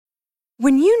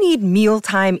When you need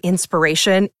mealtime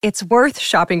inspiration, it's worth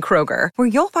shopping Kroger, where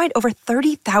you'll find over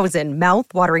 30,000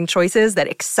 mouth-watering choices that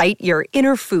excite your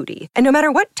inner foodie. And no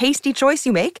matter what tasty choice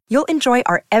you make, you'll enjoy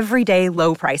our everyday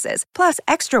low prices, plus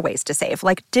extra ways to save,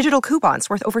 like digital coupons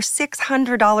worth over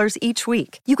 $600 each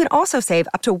week. You can also save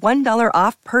up to $1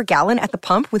 off per gallon at the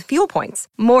pump with fuel points.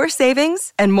 More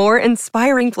savings and more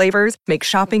inspiring flavors make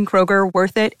shopping Kroger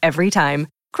worth it every time.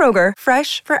 Kroger,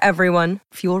 fresh for everyone.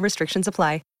 Fuel restrictions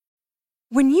apply.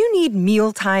 When you need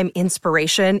mealtime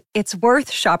inspiration, it's worth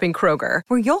shopping Kroger,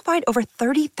 where you'll find over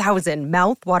 30,000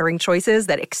 mouth-watering choices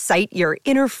that excite your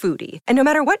inner foodie. And no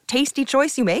matter what tasty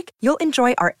choice you make, you'll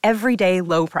enjoy our everyday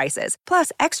low prices,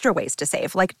 plus extra ways to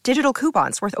save, like digital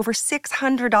coupons worth over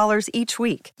 $600 each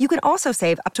week. You can also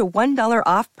save up to $1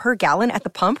 off per gallon at the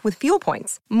pump with fuel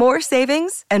points. More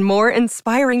savings and more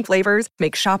inspiring flavors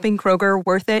make shopping Kroger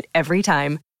worth it every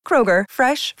time. Kroger,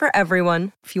 fresh for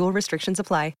everyone. Fuel restrictions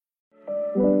apply.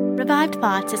 Revived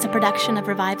Thoughts is a production of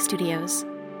Revive Studios.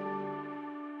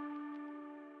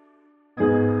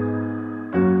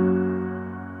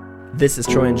 This is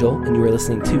Troy and Joel, and you are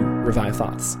listening to Revive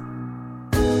Thoughts.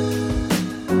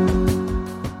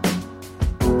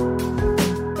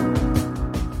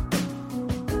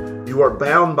 You are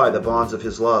bound by the bonds of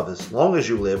his love as long as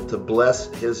you live to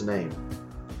bless his name.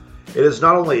 It is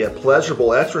not only a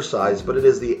pleasurable exercise, but it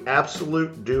is the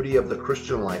absolute duty of the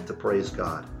Christian life to praise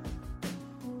God.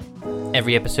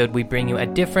 Every episode, we bring you a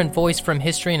different voice from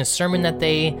history and a sermon that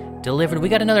they delivered. We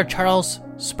got another Charles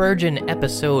Spurgeon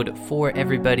episode for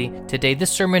everybody today. This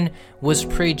sermon was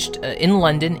preached in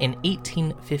London in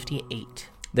 1858.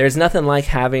 There's nothing like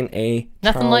having a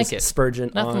Nothing Charles like it.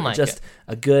 Spurgeon Nothing on. like Just it.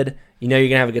 a good, you're going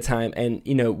to have a good time. And,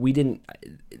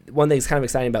 one thing that's kind of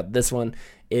exciting about this one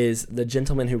is the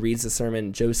gentleman who reads the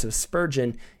sermon, Joseph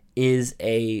Spurgeon, is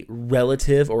a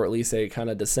relative, or at least a kind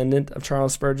of descendant of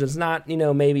Charles Spurgeon. It's not,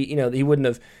 maybe, he wouldn't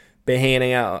have been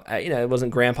hanging out, it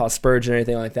wasn't Grandpa Spurgeon or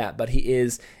anything like that, but he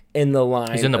is in the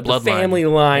line. He's in the bloodline. Family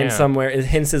line Yeah. somewhere,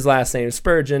 hence his last name,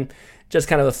 Spurgeon. Just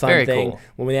kind of a fun Very thing. cool.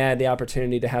 When we had the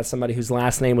opportunity to have somebody whose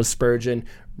last name was Spurgeon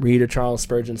read a Charles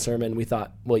Spurgeon sermon, we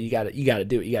thought, well, you got to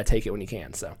do it. You got to take it when you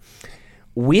can. So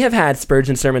we have had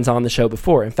Spurgeon sermons on the show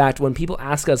before. In fact, when people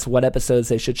ask us what episodes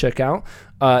they should check out,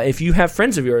 if you have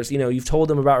friends of yours, you've told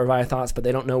them about Revive Thoughts, but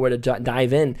they don't know where to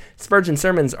dive in, Spurgeon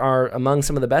sermons are among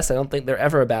some of the best. I don't think they're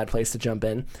ever a bad place to jump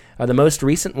in. The most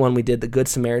recent one we did, The Good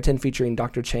Samaritan, featuring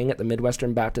Dr. Chang at the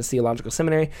Midwestern Baptist Theological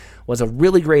Seminary, was a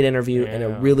really great interview and a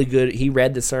really good, he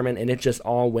read the sermon and it just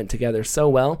all went together so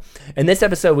well. In this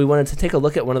episode, we wanted to take a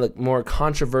look at one of the more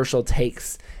controversial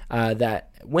takes that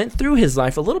went through his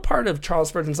life, a little part of Charles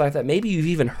Spurgeon's life that maybe you've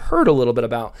even heard a little bit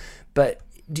about, but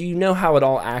do you know how it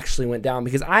all actually went down?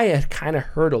 Because I had kind of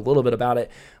heard a little bit about it,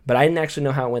 but I didn't actually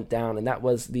know how it went down, and that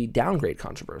was the downgrade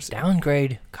controversy.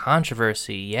 Downgrade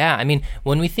controversy, yeah. I mean,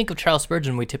 when we think of Charles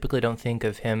Spurgeon, we typically don't think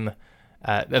of him,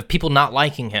 of people not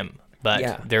liking him.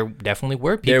 But there definitely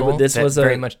were people that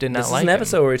very much did not like him. This is an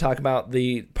episode where we talk about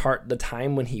the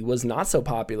time when he was not so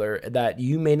popular that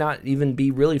you may not even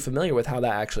be really familiar with how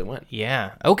that actually went.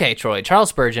 Yeah. Okay, Troy. Charles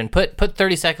Spurgeon, put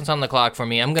 30 seconds on the clock for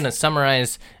me. I'm going to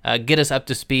summarize, get us up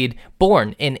to speed.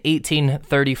 Born in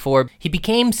 1834, he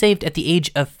became saved at the age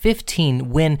of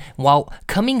 15 when, while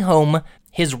coming home,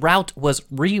 his route was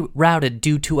rerouted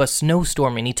due to a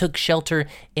snowstorm, and he took shelter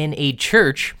in a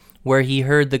church where he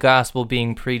heard the gospel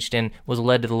being preached and was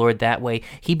led to the Lord that way.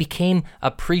 He became a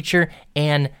preacher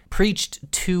and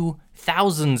preached to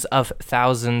thousands of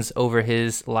thousands over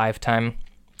his lifetime.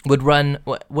 Would run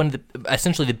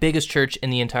essentially the biggest church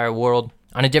in the entire world.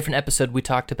 On a different episode, we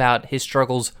talked about his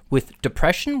struggles with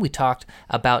depression. We talked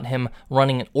about him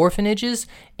running orphanages,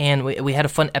 and we had a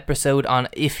fun episode on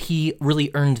if he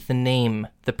really earned the name,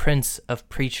 the Prince of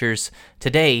Preachers.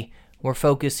 Today, we're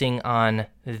focusing on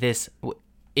this,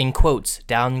 in quotes,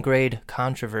 downgrade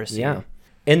controversy. Yeah.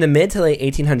 In the mid to late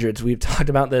 1800s, we've talked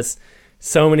about this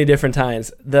so many different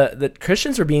times. The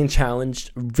Christians were being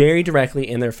challenged very directly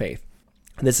in their faith.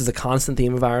 This is a constant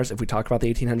theme of ours. If we talk about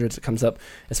the 1800s, it comes up,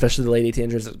 especially the late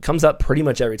 1800s, it comes up pretty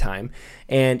much every time.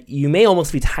 And you may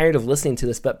almost be tired of listening to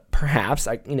this, but perhaps,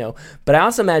 but I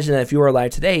also imagine that if you were alive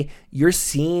today, you're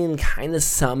seeing kind of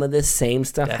some of the same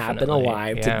stuff happen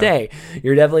alive today.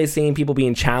 You're definitely seeing people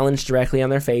being challenged directly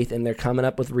on their faith, and they're coming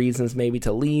up with reasons maybe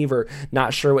to leave or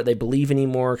not sure what they believe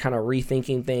anymore, kind of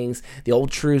rethinking things. The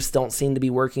old truths don't seem to be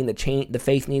working. The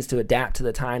faith needs to adapt to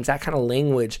the times. That kind of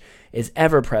language is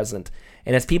ever present.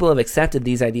 And as people have accepted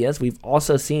these ideas, we've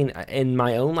also seen in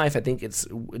my own life, I think it's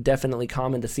definitely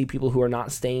common to see people who are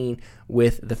not staying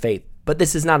with the faith. But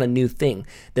this is not a new thing.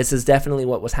 This is definitely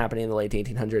what was happening in the late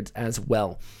 1800s as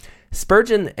well.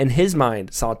 Spurgeon, in his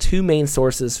mind, saw two main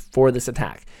sources for this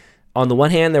attack. On the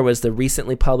one hand, there was the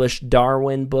recently published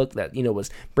Darwin book that, was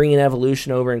bringing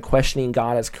evolution over and questioning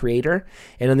God as creator.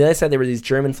 And on the other side, there were these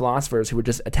German philosophers who were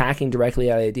just attacking directly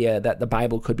at the idea that the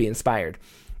Bible could be inspired.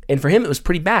 And for him, it was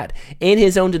pretty bad. In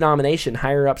his own denomination,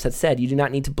 higher-ups had said, you do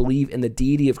not need to believe in the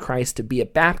deity of Christ to be a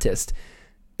Baptist.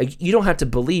 You don't have to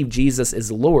believe Jesus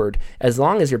is Lord as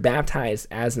long as you're baptized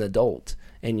as an adult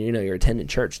and, you're attending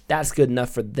church. That's good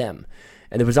enough for them.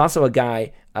 And there was also a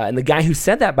guy, and the guy who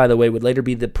said that, by the way, would later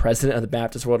be the president of the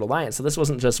Baptist World Alliance. So this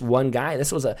wasn't just one guy.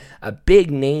 This was a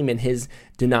big name in his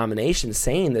denomination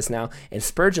saying this now. And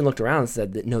Spurgeon looked around and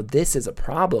said, no, this is a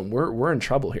problem. We're in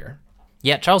trouble here.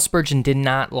 Yeah, Charles Spurgeon did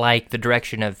not like the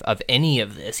direction of any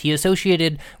of this. He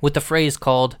associated with the phrase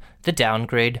called the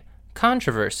downgrade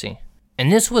controversy.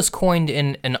 And this was coined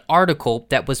in an article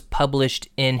that was published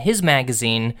in his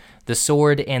magazine, The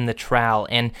Sword and the Trowel.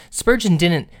 And Spurgeon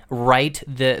didn't write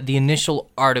the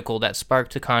initial article that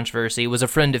sparked the controversy. It was a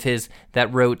friend of his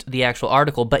that wrote the actual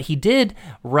article, but he did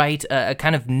write a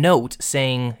kind of note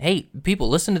saying, "Hey, people,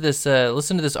 listen to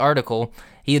this article."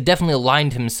 He had definitely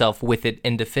aligned himself with it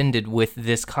and defended with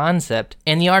this concept.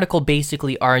 And the article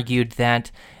basically argued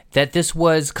that this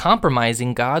was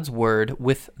compromising God's word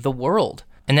with the world,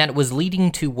 and that it was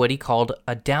leading to what he called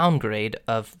a downgrade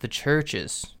of the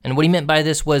churches. And what he meant by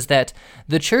this was that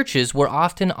the churches were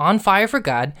often on fire for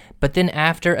God, but then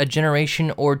after a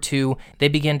generation or two, they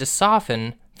began to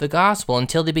soften the gospel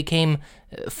until they became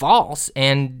false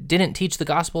and didn't teach the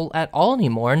gospel at all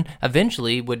anymore, and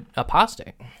eventually would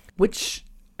apostate. Which,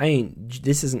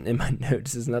 this isn't in my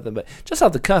notes, this is nothing, but just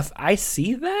off the cuff, I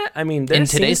see that. There in today's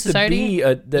seems society?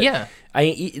 to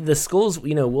be the schools,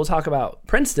 we'll talk about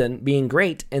Princeton being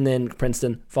great, and then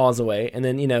Princeton falls away, and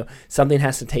then, something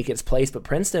has to take its place, but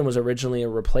Princeton was originally a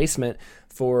replacement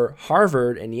for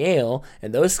Harvard and Yale,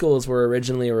 and those schools were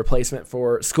originally a replacement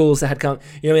for schools that had come,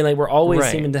 we're always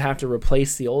seeming to have to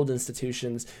replace the old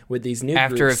institutions with these new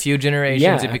After groups. a few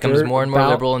generations, it becomes more and more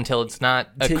liberal until it's not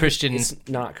Christian. It's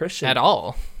not Christian at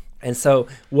all. And so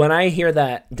when I hear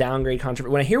that downgrade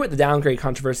controversy, when I hear what the downgrade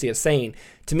controversy is saying,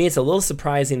 to me it's a little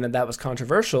surprising that was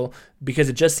controversial, because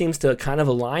it just seems to kind of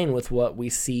align with what we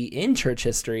see in church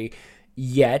history.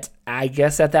 Yet, I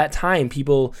guess at that time,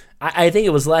 people, I think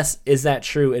it was less, is that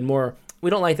true, and more, we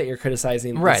don't like that you're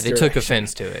criticizing this Right, they took direction,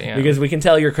 offense to it, yeah. Because we can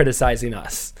tell you're criticizing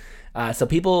us. So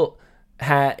people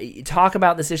talk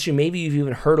about this issue, maybe you've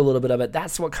even heard a little bit of it.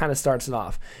 That's what kind of starts it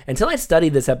off. Until I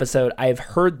studied this episode, I've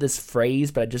heard this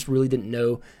phrase, but I just really didn't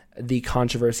know the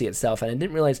controversy itself, and I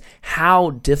didn't realize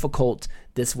how difficult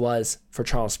this was for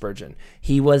Charles Spurgeon.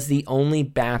 He was the only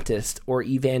Baptist or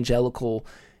evangelical,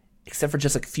 except for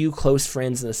just a few close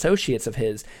friends and associates of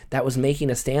his, that was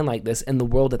making a stand like this in the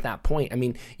world at that point.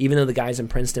 Even though the guys in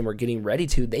Princeton were getting ready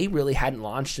to, they really hadn't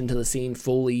launched into the scene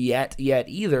fully yet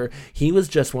either. He was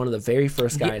just one of the very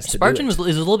first guys to Spurgeon do it.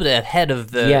 was a little bit ahead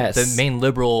of the main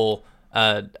liberal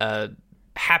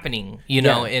happening,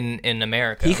 in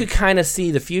America. He could kind of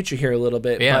see the future here a little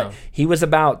bit, but he was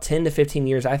about 10 to 15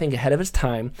 years, I think, ahead of his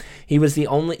time. He's the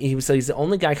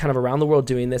only guy kind of around the world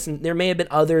doing this, and there may have been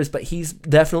others, but he's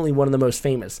definitely one of the most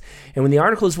famous. And when the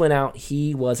articles went out,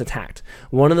 he was attacked.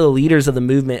 One of the leaders of the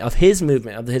movement,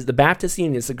 the Baptist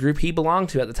Union, the group he belonged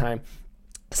to at the time,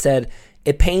 said,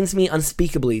 "It pains me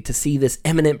unspeakably to see this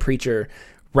eminent preacher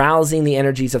rousing the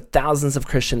energies of thousands of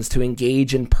Christians to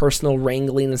engage in personal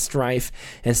wrangling and strife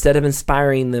instead of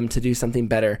inspiring them to do something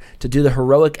better, to do the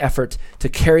heroic effort to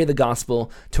carry the gospel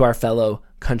to our fellow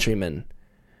countrymen."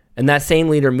 And that same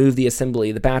leader moved the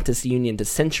assembly, the Baptist Union, to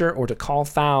censure or to call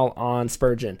foul on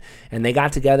Spurgeon. And they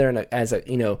got together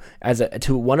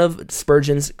to one of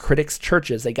Spurgeon's critics'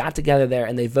 churches. They got together there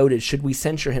and they voted, should we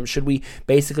censure him? Should we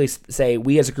basically say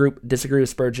we as a group disagree with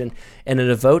Spurgeon? And in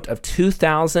a vote of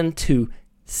 2,000 to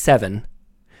 7,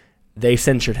 they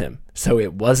censured him. So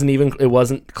it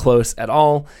wasn't close at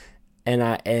all, and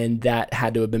that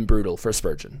had to have been brutal for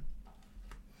Spurgeon.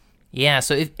 Yeah,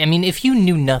 so if you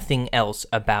knew nothing else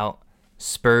about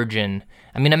Spurgeon,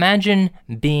 imagine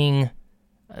being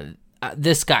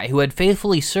this guy who had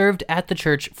faithfully served at the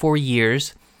church for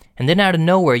years, and then out of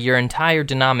nowhere, your entire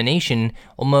denomination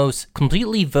almost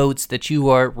completely votes that you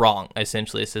are wrong.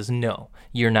 Essentially, it says, no,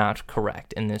 you're not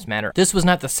correct in this matter. This was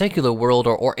not the secular world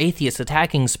or atheists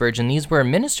attacking Spurgeon. These were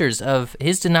ministers of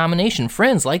his denomination,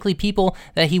 friends, likely people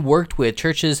that he worked with,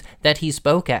 churches that he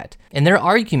spoke at. And their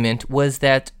argument was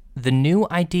that the new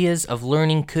ideas of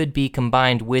learning could be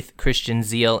combined with Christian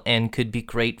zeal and could be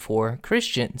great for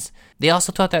Christians. They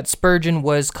also thought that Spurgeon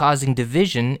was causing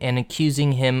division and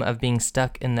accusing him of being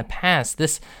stuck in the past.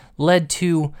 This led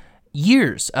to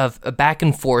years of back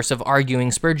and forth of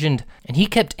arguing Spurgeon, and he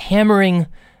kept hammering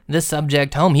this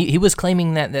subject home. He was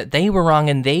claiming that they were wrong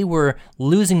and they were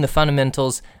losing the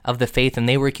fundamentals of the faith, and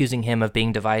they were accusing him of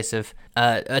being divisive.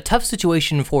 A tough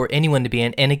situation for anyone to be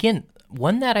in, and again,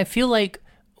 one that I feel like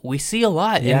we see a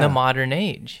lot in the modern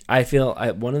age. I feel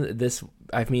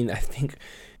I think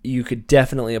you could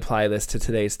definitely apply this to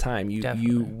today's time.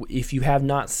 You if you have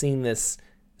not seen this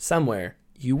somewhere,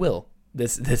 you will.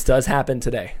 This does happen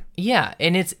today. Yeah,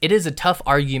 and it is a tough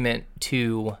argument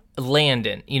to land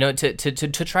in,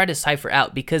 to try to cipher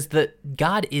out, because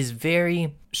God is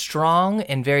very strong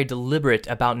and very deliberate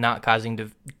about not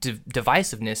causing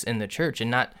divisiveness in the church and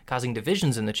not causing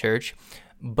divisions in the church,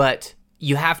 but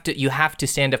you have to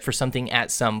stand up for something at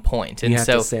some point. And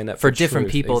so for different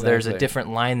truth. people, there's a Exactly. different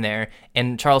line there.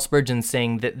 And Charles Spurgeon's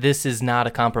saying that this is not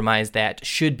a compromise that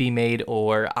should be made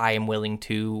or I am willing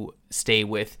to stay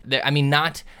with. I mean,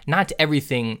 not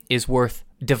everything is worth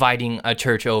dividing a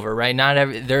church over, right?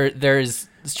 There's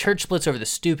church splits over the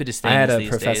stupidest things. I had a these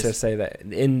professor days. say that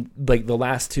in like the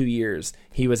last 2 years,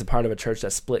 he was a part of a church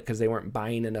that split because they weren't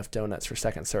buying enough donuts for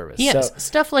second service. Yes, so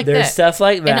stuff like there's that. stuff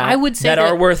like that. And I would say that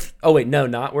are worth. Oh wait, no,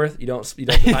 not worth. You don't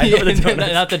buy Yeah, the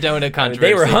donuts. not the donut controversy.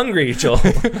 They were hungry, Joel.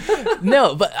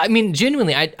 No, but I mean,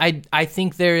 genuinely, I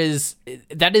think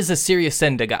that is a serious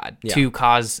sin to God to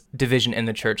cause division in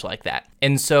the church like that.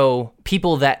 And so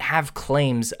people that have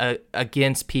claims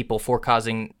against people for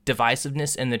causing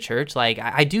divisiveness in the church, like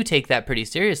I do take that pretty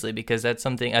seriously, because that's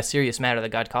a serious matter that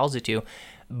God calls it to.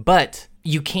 But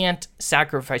you can't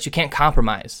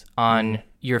compromise on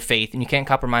your faith, and you can't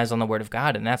compromise on the Word of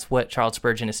God, and that's what Charles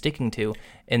Spurgeon is sticking to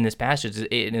in this passage.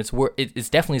 And it's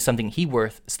definitely something he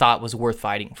thought was worth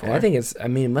fighting for. And I think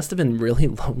it must have been really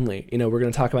lonely. We're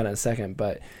going to talk about it in a second,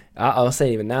 but I'll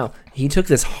say even now, he took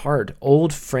this hard.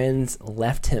 Old friends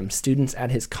left him. Students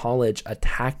at his college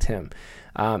attacked him.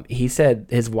 He said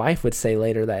his wife would say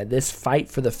later that this fight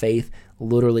for the faith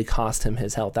literally cost him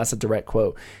his health. That's a direct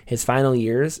quote. His final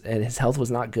years, and his health was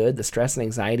not good. The stress and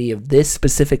anxiety of this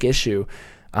specific issue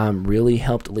really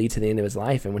helped lead to the end of his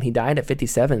life. And when he died at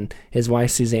 57, his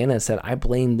wife Susanna said, "I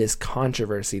blame this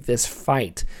controversy, this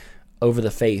fight over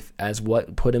the faith, as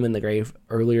what put him in the grave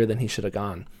earlier than he should have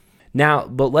gone." Now,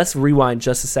 but let's rewind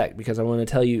just a sec, because I want to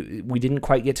tell you, we didn't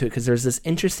quite get to it, because there's this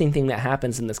interesting thing that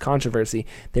happens in this controversy.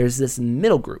 There's this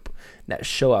middle group that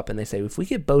show up, and they say, if we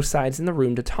get both sides in the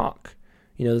room to talk,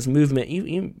 this movement,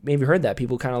 you maybe heard that.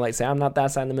 People kind of like say, I'm not that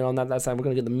side in the middle, I'm not that side, we're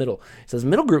going to get the middle. So this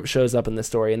middle group shows up in this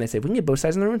story, and they say, if we can get both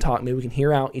sides in the room to talk, maybe we can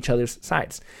hear out each other's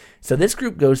sides. So this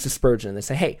group goes to Spurgeon, and they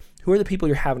say, hey, who are the people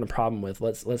you're having a problem with?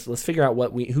 Let's figure out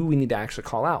who we need to actually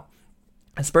call out.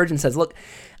 And Spurgeon says, look,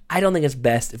 I don't think it's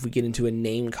best if we get into a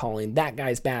name calling, that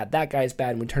guy's bad,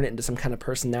 and we turn it into some kind of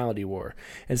personality war.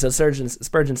 And so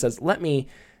Spurgeon says, let me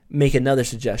make another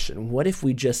suggestion. What if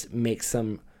we just make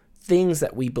some things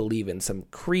that we believe in, some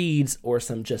creeds or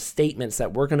some just statements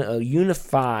that we're going to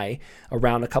unify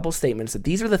around a couple statements, that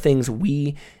these are the things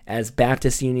we as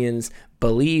Baptist unions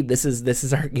believe. This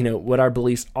is our, what our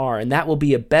beliefs are. And that will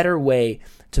be a better way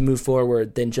to move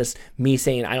forward than just me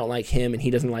saying I don't like him and he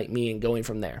doesn't like me and going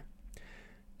from there.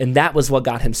 And that was what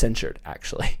got him censured,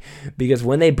 actually, because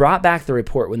when they brought back the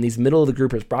report, when these middle of the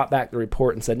groupers brought back the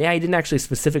report and said, yeah, he didn't actually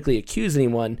specifically accuse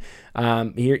anyone,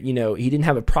 he didn't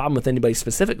have a problem with anybody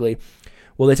specifically.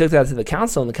 Well, they took that to the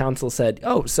council, and the council said,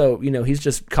 oh, so, he's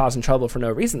just causing trouble for no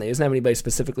reason. He doesn't have anybody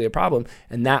specifically a problem.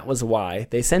 And that was why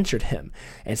they censured him.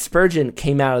 And Spurgeon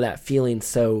came out of that feeling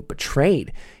so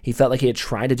betrayed. He felt like he had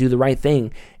tried to do the right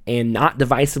thing and not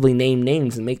divisively name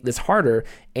names and make this harder.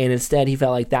 And instead, he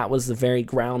felt like that was the very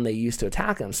ground they used to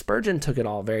attack him. Spurgeon took it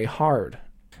all very hard.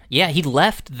 Yeah, he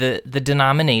left the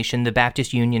denomination, the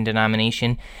Baptist Union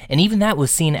denomination, and even that was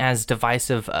seen as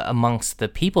divisive amongst the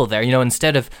people there.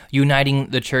 Instead of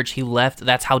uniting the church, he left.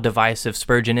 That's how divisive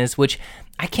Spurgeon is, which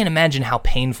I can't imagine how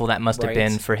painful that must have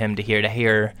been for him to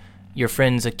hear your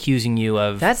friends accusing you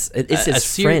of... It's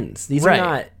his friends. These are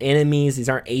not enemies. These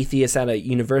aren't atheists at a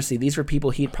university. These were people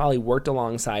he'd probably worked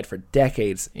alongside for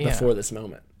decades before this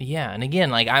moment. Yeah, and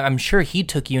again, I'm sure he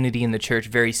took unity in the church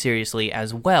very seriously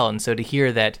as well. And so to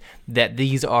hear that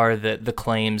these are the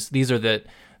claims, these are the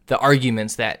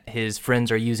arguments that his friends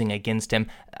are using against him,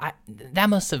 that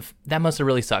must have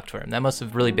really sucked for him. That must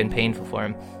have really been painful for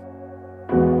him.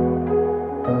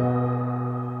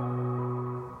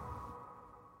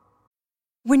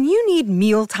 When you need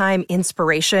mealtime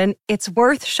inspiration, it's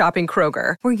worth shopping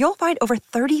Kroger, where you'll find over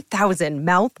 30,000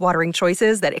 mouth-watering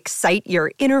choices that excite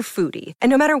your inner foodie. And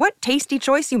no matter what tasty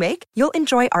choice you make, you'll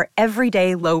enjoy our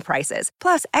everyday low prices,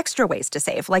 plus extra ways to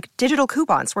save, like digital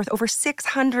coupons worth over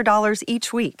 $600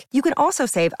 each week. You can also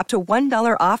save up to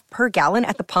 $1 off per gallon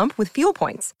at the pump with fuel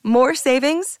points. More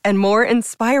savings and more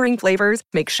inspiring flavors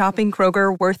make shopping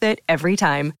Kroger worth it every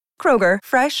time. Kroger,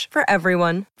 fresh for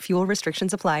everyone. Fuel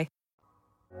restrictions apply.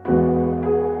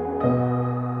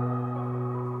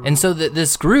 And so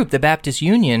this group, the Baptist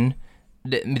Union,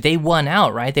 they won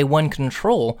out, right? They won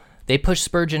control. They pushed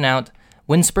Spurgeon out.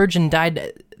 When Spurgeon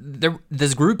died,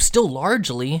 this group still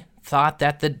largely thought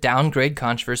that the downgrade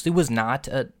controversy was not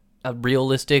a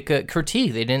realistic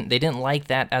critique. They didn't like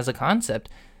that as a concept.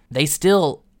 They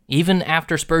still, even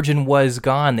after Spurgeon was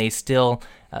gone, they still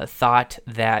thought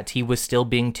that he was still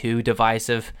being too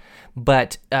divisive.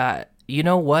 But you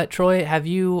know what, Troy?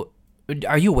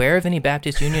 Are you aware of any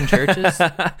Baptist Union churches?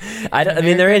 I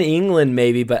mean, they're in England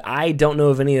maybe, but I don't know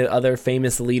of any other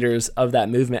famous leaders of that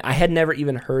movement. I had never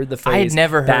even heard the phrase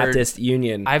Baptist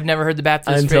Union. I've never heard the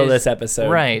Baptist until phrase. This episode.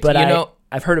 Right. But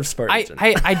I've heard of Spurgeon.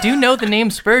 I do know the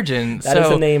name Spurgeon. That is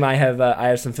a name I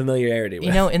have some familiarity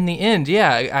with. In the end,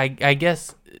 yeah, I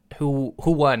guess who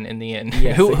won in the end?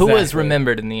 Yes, who was exactly.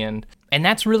 remembered in the end? And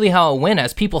that's really how it went.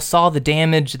 As people saw the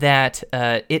damage that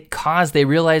it caused, they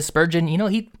realized Spurgeon,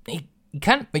 he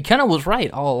kind of was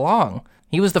right all along.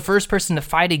 He was the first person to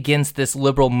fight against this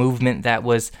liberal movement that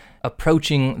was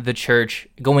approaching the church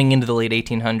going into the late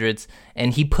 1800s,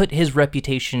 and he put his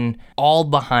reputation all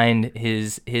behind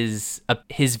his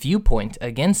viewpoint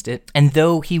against it. And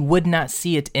though he would not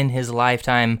see it in his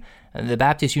lifetime, the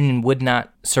Baptist Union would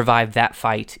not survive that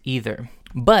fight either.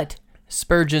 But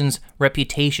Spurgeon's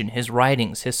reputation, his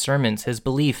writings, his sermons, his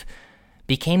belief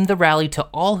became the rally to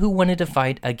all who wanted to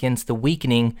fight against the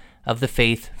weakening of the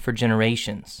faith for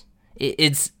generations.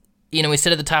 It's, we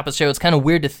said at the top of the show, it's kind of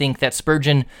weird to think that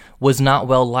Spurgeon was not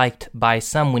well liked by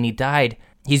some when he died.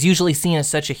 He's usually seen as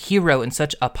such a hero and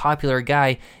such a popular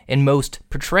guy in most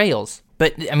portrayals.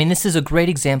 But, this is a great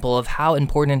example of how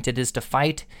important it is to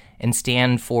fight and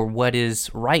stand for what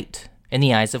is right in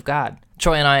the eyes of God.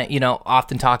 Troy and I,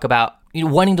 often talk about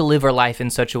wanting to live our life in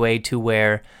such a way to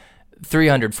where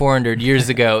 300, 400 years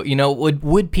ago,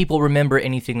 would people remember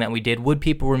anything that we did? Would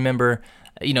people remember,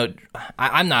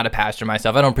 I'm not a pastor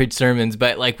myself, I don't preach sermons,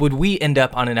 but would we end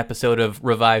up on an episode of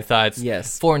Revived Thoughts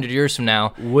 400 years from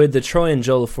now? Would the Troy and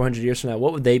Joel of 400 years from now,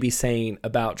 what would they be saying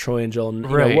about Troy and Joel?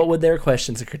 Right. What would their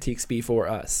questions and critiques be for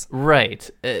us? Right.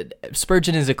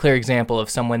 Spurgeon is a clear example of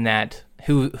someone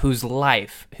whose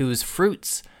life, whose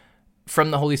fruits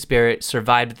from the Holy Spirit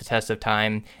survived the test of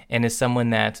time, and is someone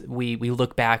that we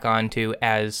look back onto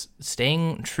as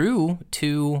staying true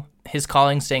to his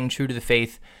calling, staying true to the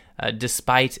faith,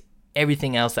 despite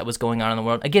everything else that was going on in the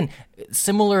world. Again,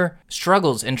 similar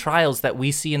struggles and trials that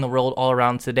we see in the world all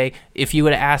around today. If you were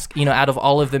to ask, out of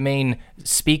all of the main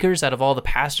speakers, out of all the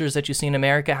pastors that you see in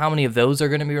America, how many of those are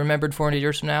going to be remembered 400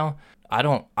 years from now?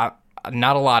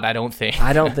 Not a lot, I don't think.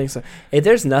 I don't think so. If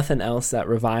there's nothing else that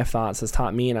Revived Thoughts has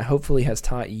taught me, and I hopefully has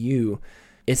taught you,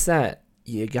 it's that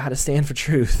you got to stand for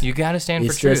truth. You got to stand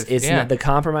for truth. Not, the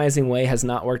compromising way has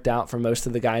not worked out for most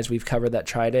of the guys we've covered that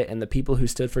tried it, and the people who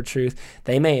stood for truth,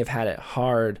 they may have had it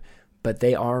hard, but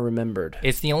they are remembered.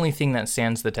 It's the only thing that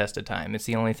stands the test of time. It's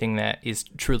the only thing that is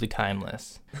truly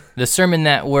timeless. The sermon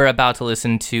that we're about to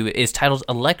listen to is titled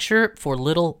A Lecture for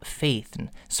Little Faith.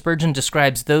 And Spurgeon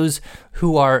describes those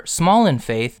who are small in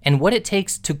faith and what it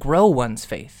takes to grow one's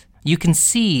faith. You can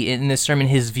see in this sermon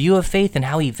his view of faith and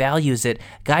how he values it,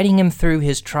 guiding him through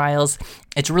his trials.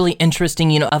 It's really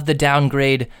interesting, of the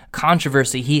downgrade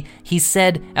controversy. He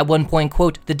said at one point,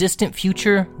 quote, "The distant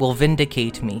future will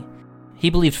vindicate me." He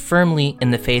believed firmly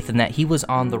in the faith and that he was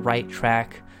on the right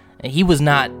track. He was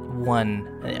not one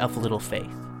of little faith.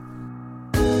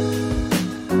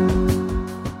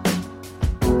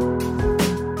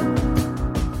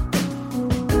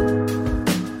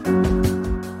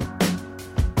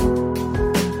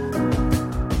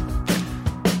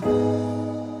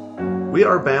 We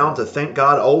are bound to thank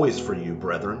God always for you,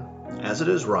 brethren, as it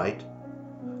is right,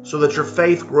 so that your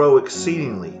faith grow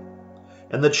exceedingly,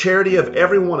 and the charity of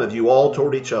every one of you all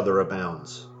toward each other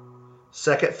abounds.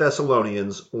 2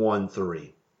 Thessalonians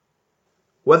 1:3.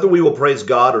 Whether we will praise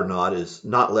God or not is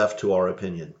not left to our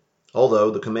opinion. Although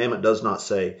the commandment does not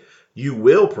say, "You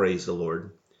will praise the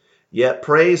Lord," yet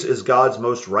praise is God's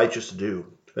most righteous due,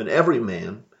 and every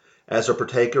man, as a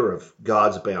partaker of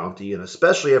God's bounty, and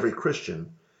especially every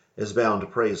Christian, is bound to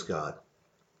praise God.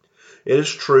 It is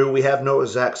true we have no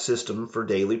exact system for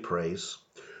daily praise.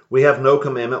 We have no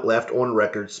commandment left on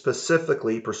record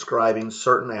specifically prescribing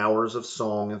certain hours of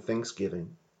song and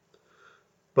thanksgiving.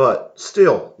 But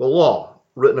still, the law,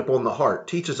 written upon the heart,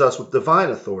 teaches us with divine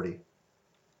authority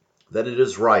that it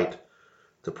is right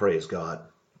to praise God.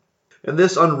 And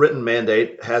this unwritten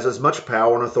mandate has as much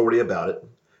power and authority about it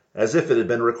as if it had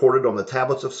been recorded on the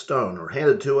tablets of stone or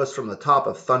handed to us from the top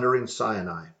of thundering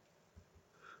Sinai.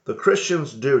 The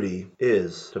Christian's duty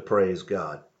is to praise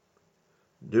God.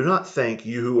 Do not think,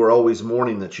 you who are always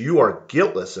mourning, that you are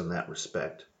guiltless in that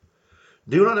respect.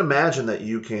 Do not imagine that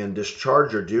you can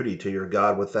discharge your duty to your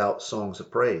God without songs of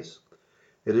praise.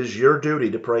 It is your duty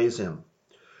to praise Him.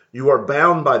 You are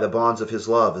bound by the bonds of His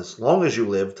love as long as you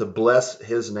live to bless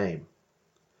His name.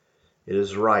 It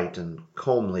is right and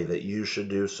comely that you should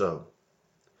do so.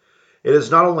 It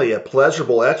is not only a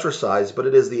pleasurable exercise, but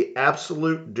it is the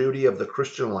absolute duty of the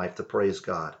Christian life to praise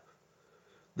God.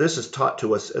 This is taught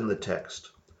to us in the text.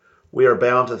 We are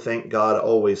bound to thank God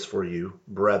always for you,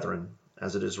 brethren,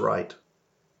 as it is right.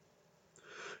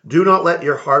 Do not let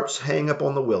your harps hang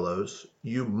upon the willows,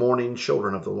 you mourning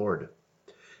children of the Lord.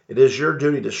 It is your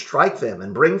duty to strike them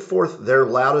and bring forth their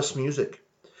loudest music.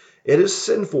 It is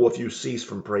sinful if you cease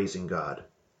from praising God.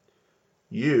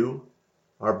 You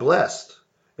are blessed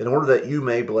in order that you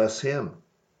may bless Him.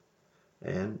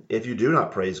 And if you do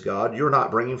not praise God, you are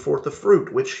not bringing forth the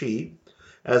fruit which He,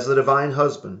 as the divine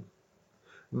husband,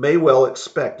 may well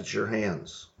expect at your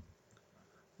hands.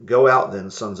 Go out then,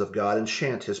 sons of God, and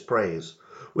chant His praise.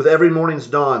 With every morning's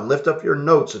dawn, lift up your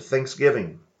notes of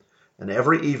thanksgiving, and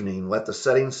every evening let the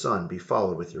setting sun be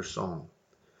followed with your song.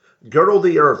 Girdle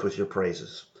the earth with your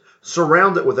praises.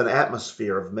 Surround it with an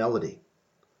atmosphere of melody.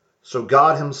 So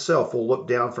God Himself will look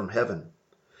down from heaven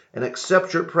and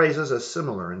accept your praises as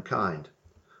similar in kind,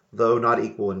 though not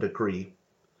equal in degree,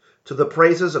 to the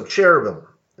praises of cherubim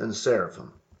and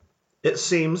seraphim. It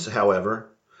seems, however,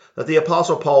 that the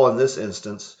Apostle Paul in this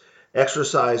instance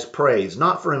exercised praise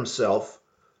not for himself,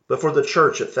 but for the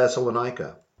church at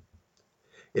Thessalonica.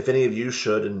 If any of you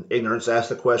should, in ignorance, ask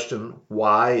the question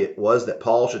why it was that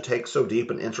Paul should take so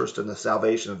deep an interest in the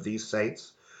salvation of these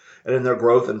saints and in their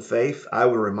growth in faith, I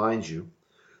would remind you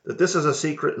that this is a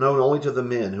secret known only to the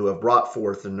men who have brought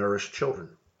forth and nourished children,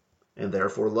 and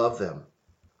therefore love them.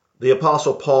 The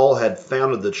Apostle Paul had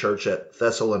founded the church at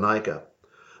Thessalonica.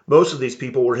 Most of these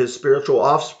people were his spiritual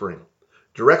offspring,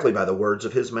 directly by the words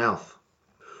of his mouth.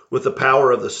 With the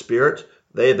power of the Spirit,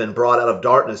 they had been brought out of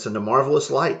darkness into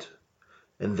marvelous light.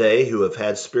 And they who have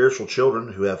had spiritual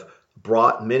children, who have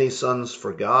brought many sons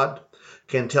for God,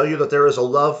 can tell you that there is a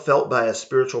love felt by a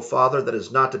spiritual father that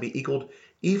is not to be equaled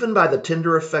even by the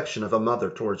tender affection of a mother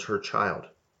towards her child.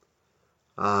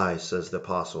 I, says the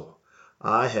apostle,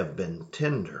 I have been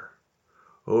tender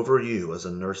over you as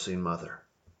a nursing mother.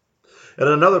 In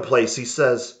another place he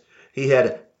says he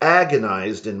had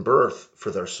agonized in birth for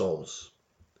their souls.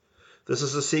 This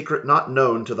is a secret not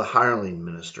known to the hireling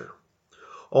minister.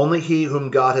 Only he whom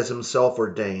God has Himself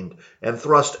ordained and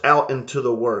thrust out into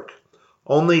the work,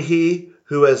 only he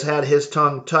who has had his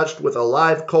tongue touched with a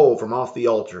live coal from off the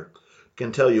altar,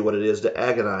 can tell you what it is to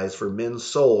agonize for men's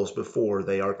souls before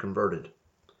they are converted,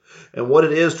 and what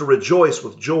it is to rejoice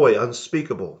with joy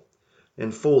unspeakable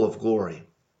and full of glory,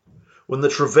 when the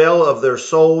travail of their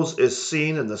souls is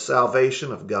seen in the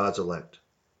salvation of God's elect.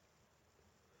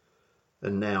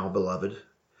 And now, beloved,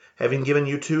 having given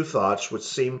you two thoughts which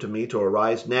seem to me to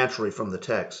arise naturally from the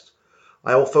text,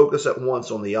 I will focus at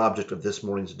once on the object of this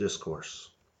morning's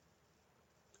discourse.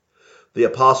 The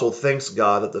apostle thanks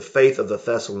God that the faith of the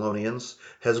Thessalonians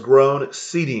has grown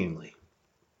exceedingly.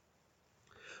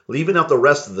 Leaving out the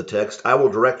rest of the text, I will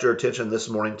direct your attention this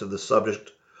morning to the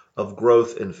subject of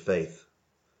growth in faith.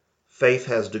 Faith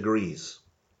has degrees.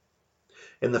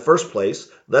 In the first place,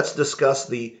 let's discuss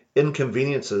the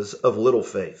inconveniences of little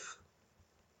faith.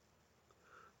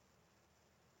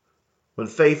 When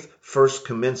faith first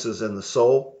commences in the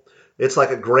soul, it's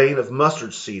like a grain of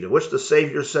mustard seed, of which the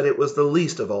Savior said it was the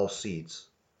least of all seeds.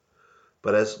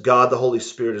 But as God the Holy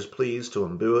Spirit is pleased to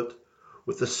imbue it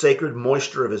with the sacred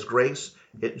moisture of His grace,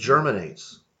 it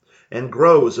germinates and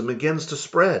grows and begins to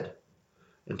spread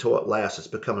until at last it's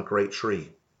become a great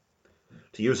tree.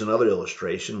 To use another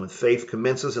illustration, when faith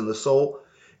commences in the soul,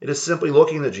 it is simply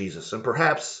looking to Jesus, and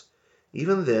perhaps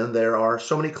even then there are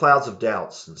so many clouds of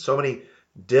doubts and so many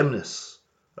dimness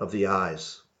of the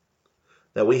eyes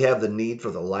that we have the need for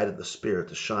the light of the Spirit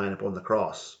to shine upon the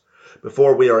cross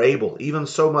before we are able even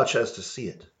so much as to see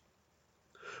it.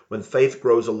 When faith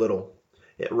grows a little,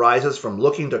 it rises from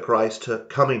looking to Christ to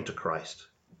coming to Christ.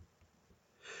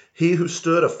 He who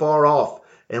stood afar off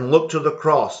and looked to the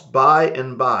cross by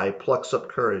and by plucks up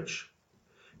courage.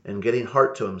 and getting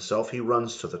heart to himself, he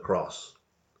runs to the cross.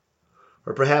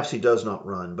 Or perhaps he does not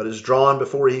run, but is drawn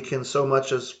before he can so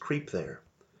much as creep there.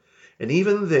 And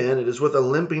even then, it is with a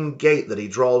limping gait that he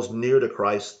draws near to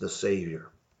Christ the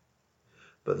Savior.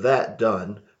 But that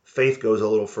done, faith goes a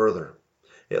little further.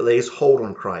 It lays hold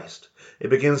on Christ. It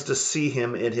begins to see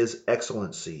him in his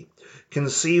excellency,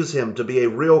 conceives him to be a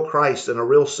real Christ and a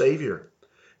real Savior,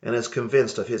 and is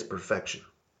convinced of his perfection.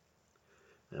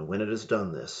 And when it has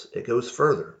done this, it goes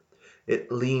further.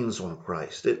 It leans on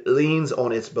Christ. It leans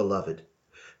on its beloved,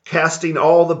 casting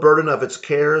all the burden of its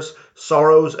cares,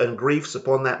 sorrows, and griefs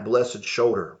upon that blessed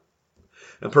shoulder,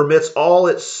 and permits all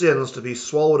its sins to be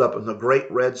swallowed up in the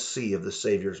great red sea of the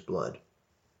Savior's blood.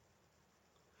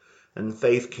 And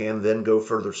faith can then go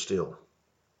further still.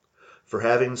 For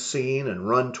having seen and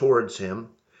run towards him,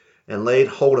 and laid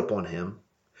hold upon him,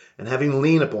 and having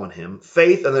leaned upon him,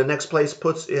 faith in the next place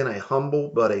puts in a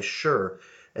humble but a sure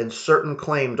and certain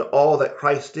claim to all that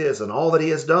Christ is and all that he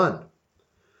has done.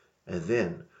 And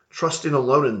then, trusting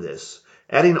alone in this,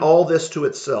 adding all this to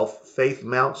itself, faith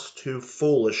mounts to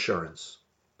full assurance.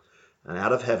 And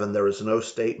out of heaven there is no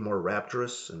state more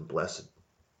rapturous and blessed.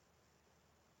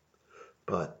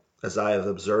 But, as I have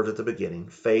observed at the beginning,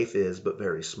 faith is but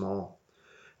very small.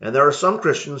 And there are some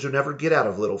Christians who never get out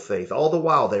of little faith, all the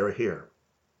while they are here.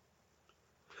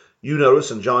 You notice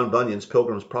in John Bunyan's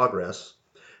Pilgrim's Progress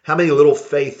how many little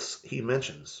faiths he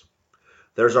mentions.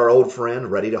 There's our old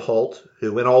friend, Ready to Halt,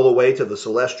 who went all the way to the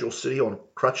celestial city on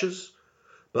crutches,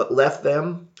 but left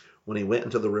them when he went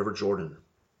into the river Jordan.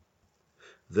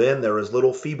 Then there is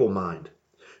little Feeble Mind,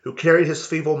 who carried his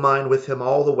feeble mind with him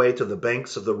all the way to the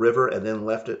banks of the river and then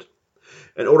left it,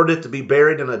 and ordered it to be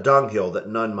buried in a dunghill that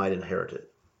none might inherit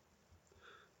it.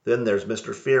 Then there's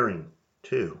Mr. Fearing,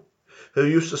 too, who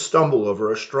used to stumble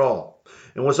over a straw,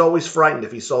 and was always frightened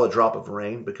if he saw a drop of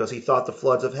rain, because he thought the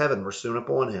floods of heaven were soon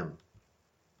upon him.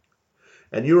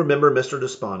 And you remember Mr.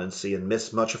 Despondency and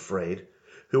Miss Much Afraid,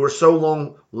 who were so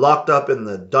long locked up in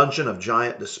the dungeon of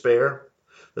giant despair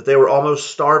that they were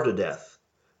almost starved to death,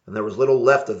 and there was little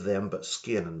left of them but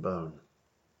skin and bone.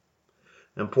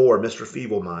 And poor Mr.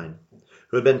 Feeble Mind,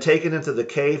 who had been taken into the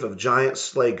cave of giant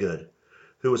Slaygood,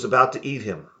 who was about to eat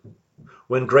him,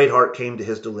 when Greatheart came to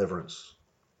his deliverance.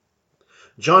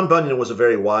 John Bunyan was a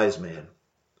very wise man.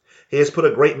 He has put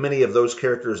a great many of those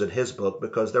characters in his book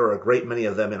because there are a great many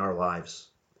of them in our lives.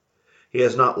 He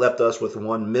has not left us with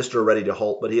one Mr. Ready to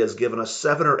Halt, but he has given us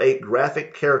 7 or 8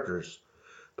 graphic characters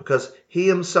because he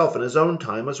himself in his own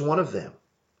time was one of them,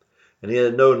 and he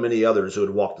had known many others who had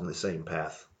walked in the same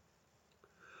path.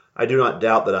 I do not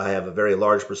doubt that I have a very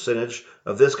large percentage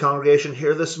of this congregation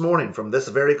here this morning from this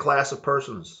very class of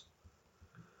persons.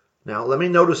 Now, let me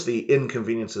notice the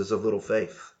inconveniences of little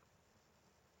faith.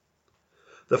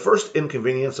 The first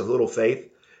inconvenience of little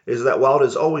faith is that while it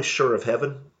is always sure of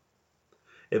heaven,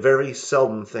 it very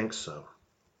seldom thinks so.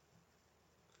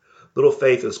 Little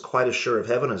faith is quite as sure of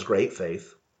heaven as great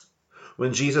faith.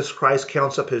 When Jesus Christ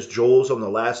counts up his jewels on the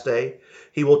last day,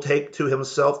 he will take to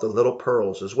himself the little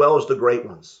pearls as well as the great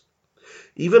ones.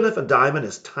 Even if a diamond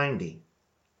is tiny,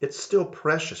 it's still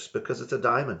precious because it's a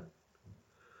diamond.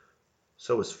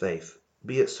 So is faith,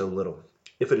 be it so little,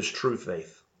 if it is true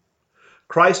faith.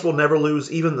 Christ will never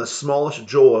lose even the smallest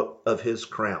jewel of his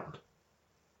crown.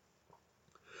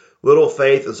 Little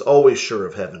faith is always sure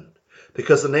of heaven,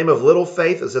 because the name of little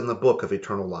faith is in the book of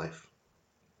eternal life.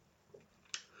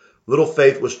 Little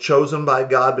faith was chosen by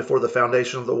God before the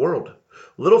foundation of the world.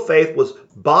 Little faith was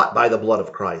bought by the blood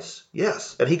of Christ,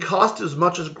 yes, and he cost as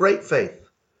much as great faith.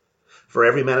 For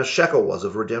every man a shekel was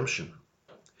of redemption.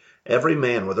 Every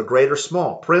man, whether great or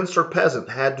small, prince or peasant,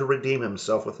 had to redeem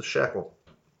himself with a shekel.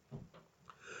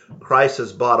 Christ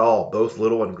has bought all, both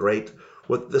little and great,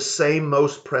 with the same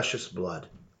most precious blood.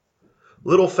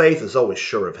 Little faith is always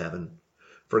sure of heaven,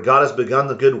 for God has begun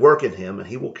the good work in him, and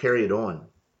he will carry it on.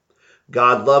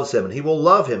 God loves him, and he will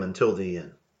love him until the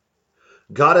end.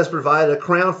 God has provided a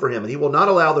crown for him, and he will not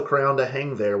allow the crown to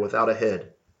hang there without a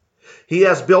head. He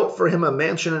has built for him a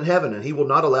mansion in heaven, and he will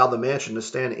not allow the mansion to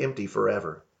stand empty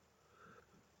forever.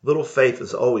 Little faith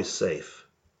is always safe,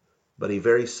 but he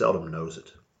very seldom knows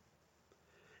it.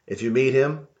 If you meet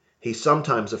him, he's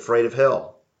sometimes afraid of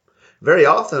hell, very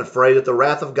often afraid that the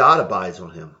wrath of God abides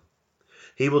on him.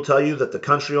 He will tell you that the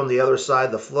country on the other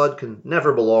side, the flood, can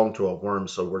never belong to a worm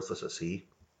so worthless as he.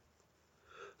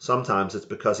 Sometimes it's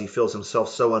because he feels himself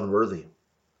so unworthy.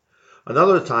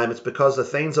 Another time it's because the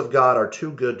things of God are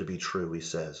too good to be true, he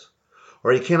says,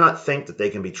 or he cannot think that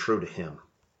they can be true to him.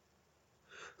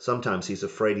 Sometimes he's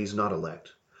afraid he's not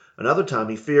elect. Another time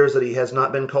he fears that he has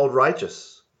not been called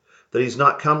righteous, that he's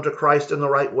not come to Christ in the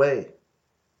right way.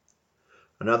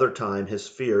 Another time his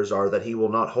fears are that he will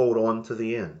not hold on to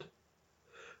the end,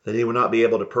 that he will not be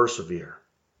able to persevere.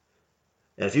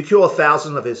 And if you kill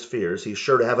 1,000 of his fears, he's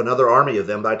sure to have another army of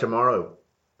them by tomorrow.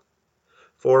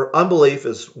 For unbelief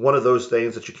is one of those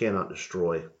things that you cannot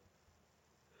destroy.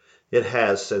 It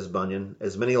has, says Bunyan,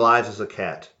 as many lives as a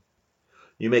cat.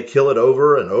 You may kill it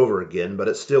over and over again, but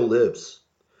it still lives.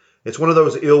 It's one of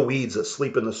those ill weeds that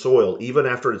sleep in the soil even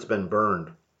after it's been burned.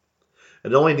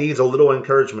 It only needs a little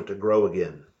encouragement to grow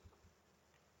again.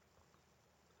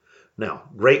 Now,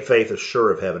 great faith is sure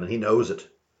of heaven, and he knows it.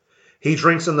 He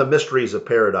drinks in the mysteries of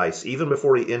paradise even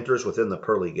before he enters within the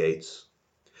pearly gates.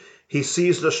 He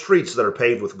sees the streets that are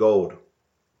paved with gold.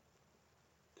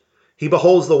 He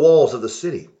beholds the walls of the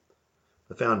city,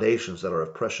 the foundations that are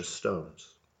of precious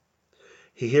stones.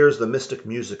 He hears the mystic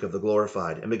music of the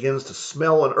glorified and begins to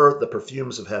smell on earth the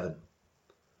perfumes of heaven.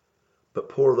 But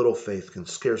poor little faith can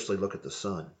scarcely look at the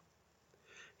sun.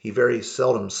 He very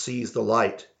seldom sees the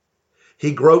light.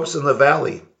 He gropes in the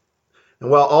valley, and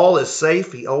while all is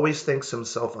safe, he always thinks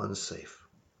himself unsafe.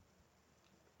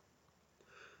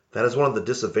 That is one of the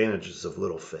disadvantages of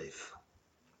little faith.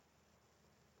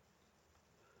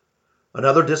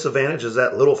 Another disadvantage is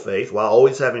that little faith, while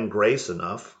always having grace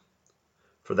enough,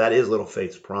 for that is little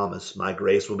faith's promise, my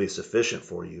grace will be sufficient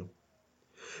for you,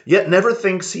 yet never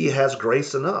thinks he has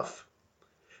grace enough.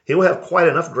 He will have quite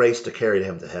enough grace to carry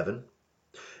him to heaven,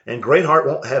 and Greatheart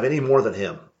won't have any more than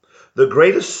him. The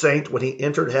greatest saint, when he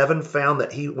entered heaven, found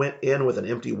that he went in with an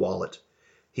empty wallet.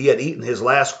 He had eaten his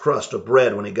last crust of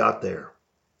bread when he got there.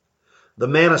 The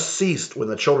manna ceased when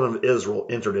the children of Israel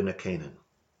entered into Canaan.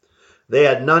 They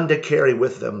had none to carry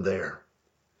with them there.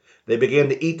 They began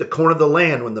to eat the corn of the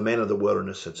land when the manna of the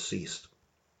wilderness had ceased.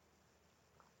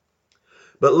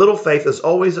 But little faith is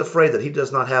always afraid that he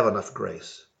does not have enough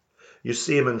grace. You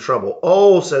see him in trouble.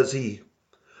 Oh, says he,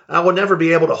 I will never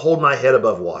be able to hold my head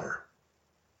above water.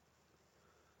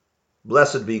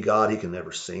 Blessed be God, he can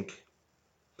never sink.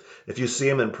 If you see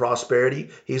him in prosperity,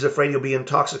 he's afraid you'll be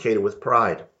intoxicated with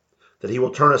pride, that he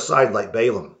will turn aside like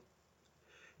Balaam.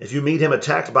 If you meet him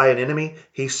attacked by an enemy,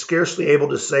 he's scarcely able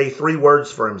to say 3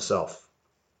 words for himself.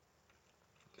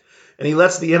 And he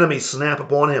lets the enemy snap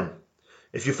upon him.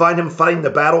 If you find him fighting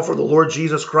the battle for the Lord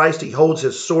Jesus Christ, he holds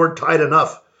his sword tight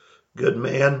enough. Good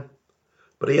man.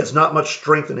 But he has not much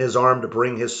strength in his arm to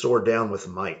bring his sword down with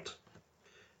might.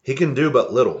 He can do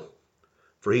but little,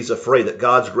 for he's afraid that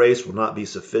God's grace will not be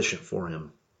sufficient for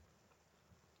him.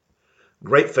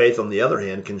 Great faith, on the other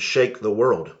hand, can shake the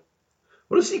world.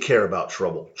 What does he care about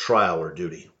trouble, trial, or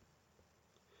duty?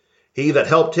 He that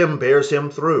helped him bears him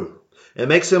through, and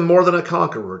makes him more than a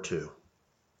conqueror too.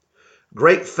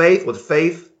 Great faith with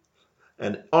faith,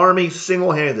 an army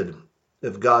single-handed,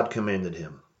 if God commanded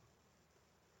him.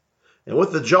 And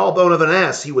with the jawbone of an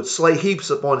ass he would slay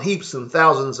heaps upon heaps and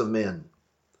thousands of men.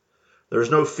 There is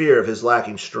no fear of his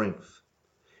lacking strength.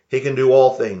 He can do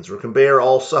all things, or can bear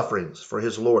all sufferings, for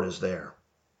his Lord is there.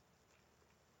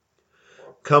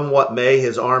 Come what may,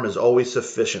 his arm is always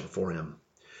sufficient for him.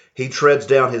 He treads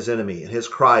down his enemy, and his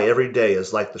cry every day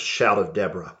is like the shout of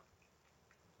Deborah.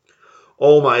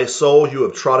 O my soul, you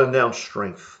have trodden down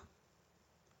strength.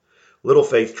 Little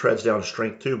faith treads down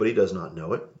strength too, but he does not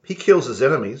know it. He kills his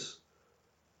enemies,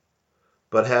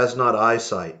 but has not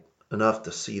eyesight enough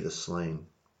to see the slain.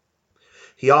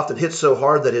 He often hits so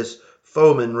hard that his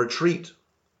foemen retreat,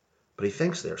 but he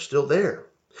thinks they're still there.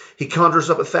 He conjures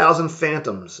up 1,000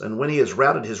 phantoms, and when he has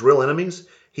routed his real enemies,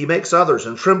 he makes others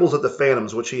and trembles at the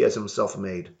phantoms which he has himself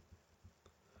made.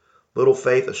 Little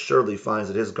faith assuredly finds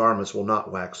that his garments will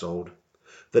not wax old,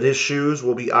 that his shoes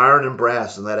will be iron and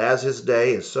brass, and that as his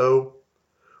day is, so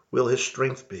will his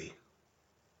strength be.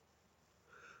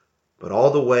 But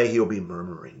all the way he will be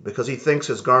murmuring, because he thinks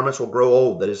his garments will grow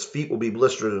old, that his feet will be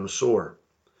blistered and sore.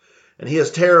 And he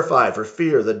is terrified for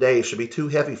fear the day should be too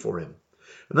heavy for him,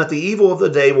 and that the evil of the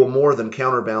day will more than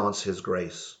counterbalance his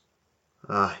grace.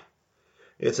 Aye,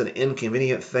 it's an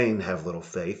inconvenient thing to have little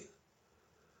faith,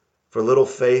 for little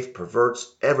faith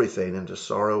perverts everything into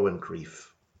sorrow and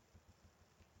grief.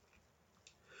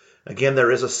 Again,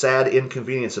 there is a sad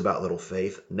inconvenience about little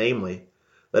faith, namely,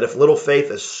 that if little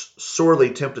faith is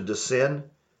sorely tempted to sin,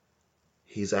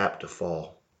 he's apt to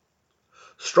fall.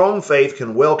 Strong faith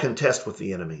can well contest with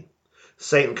the enemy.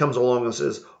 Satan comes along and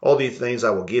says, all these things I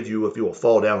will give you if you will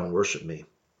fall down and worship me.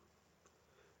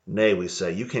 Nay, we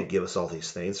say, you can't give us all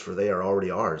these things, for they are already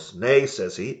ours. Nay,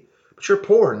 says he, but you're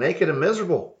poor, naked, and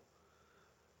miserable.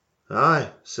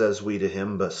 Aye, says we to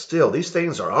him, but still, these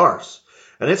things are ours,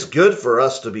 and it's good for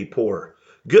us to be poor,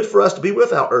 good for us to be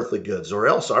without earthly goods, or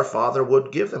else our Father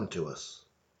would give them to us.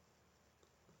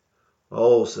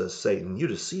 Oh, says Satan, you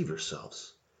deceive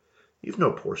yourselves. You've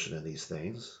no portion in these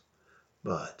things.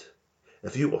 But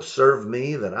if you will serve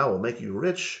me, then I will make you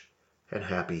rich and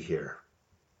happy here.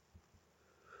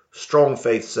 Strong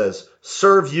faith says,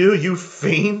 serve you, you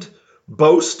fiend,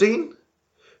 boasting?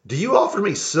 Do you offer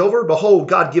me silver? Behold,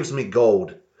 God gives me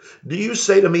gold. Do you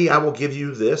say to me, I will give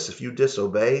you this if you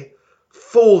disobey?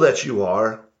 Fool that you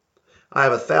are! I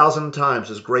have 1,000 times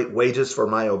as great wages for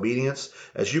my obedience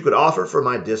as you could offer for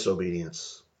my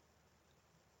disobedience.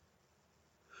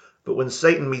 But when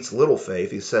Satan meets little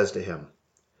faith, he says to him,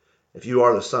 if you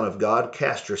are the Son of God,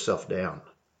 cast yourself down.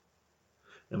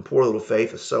 And poor little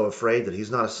faith is so afraid that he's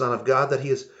not a son of God that he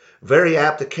is very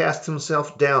apt to cast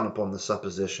himself down upon the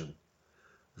supposition.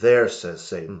 There, says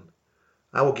Satan,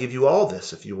 I will give you all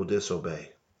this if you will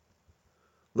disobey.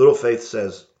 Little faith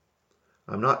says,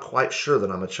 I'm not quite sure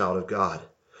that I'm a child of God.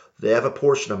 They have a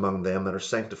portion among them that are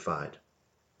sanctified.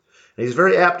 And he's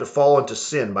very apt to fall into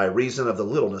sin by reason of the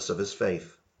littleness of his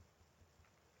faith.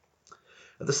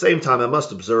 At the same time, I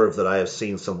must observe that I have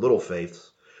seen some little faiths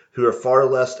who are far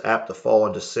less apt to fall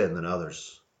into sin than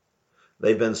others.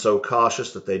 They've been so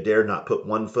cautious that they dared not put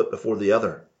one foot before the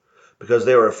other, because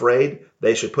they were afraid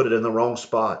they should put it in the wrong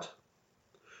spot.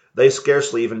 They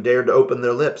scarcely even dared to open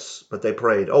their lips, but they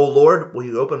prayed, O Lord, will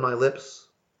you open my lips?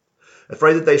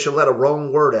 Afraid that they should let a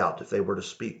wrong word out if they were to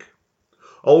speak.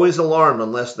 Always alarmed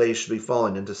unless they should be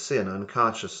falling into sin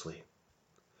unconsciously.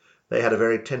 They had a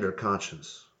very tender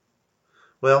conscience.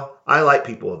 Well, I like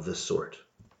people of this sort.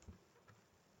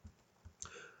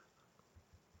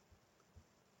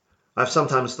 I've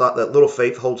sometimes thought that little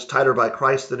faith holds tighter by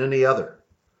Christ than any other.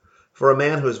 For a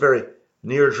man who is very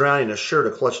near drowning is sure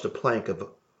to clutch the plank of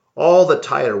all the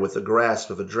tighter with the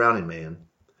grasp of a drowning man,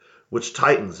 which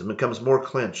tightens and becomes more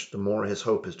clenched the more his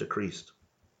hope is decreased.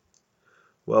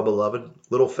 Well, beloved,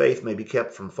 little faith may be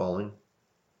kept from falling,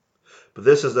 but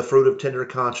this is the fruit of tender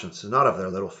conscience, and not of their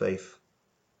little faith.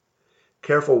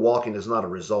 Careful walking is not a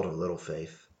result of little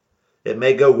faith. It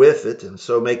may go with it, and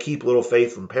so may keep little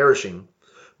faith from perishing,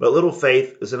 but little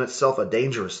faith is in itself a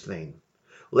dangerous thing,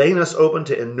 laying us open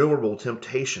to innumerable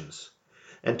temptations,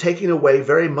 and taking away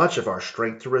very much of our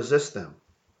strength to resist them.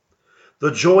 The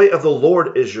joy of the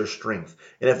Lord is your strength,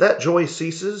 and if that joy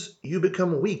ceases, you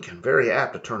become weak and very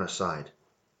apt to turn aside.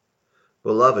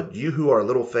 Beloved, you who are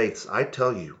little faiths, I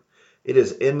tell you, it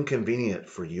is inconvenient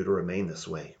for you to remain this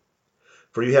way.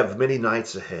 For you have many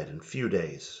nights ahead and few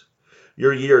days.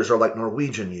 Your years are like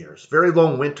Norwegian years, very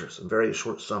long winters and very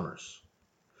short summers.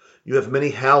 You have many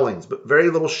howlings, but very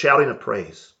little shouting of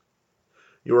praise.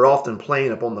 You are often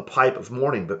playing upon the pipe of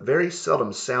mourning, but very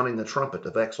seldom sounding the trumpet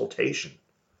of exultation.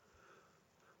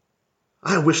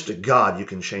 I wish to God you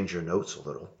can change your notes a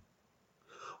little.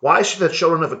 Why should the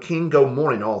children of a king go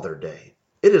mourning all their day?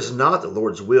 It is not the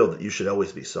Lord's will that you should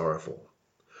always be sorrowful.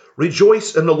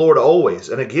 Rejoice in the Lord always,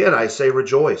 and again I say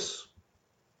rejoice.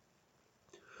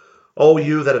 O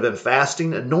you that have been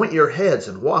fasting, anoint your heads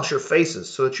and wash your faces,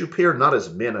 so that you appear not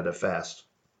as men at a fast.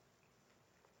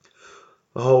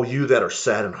 O you that are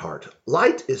sad in heart,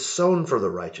 light is sown for the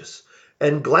righteous,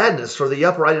 and gladness for the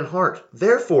upright in heart.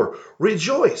 Therefore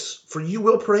rejoice, for you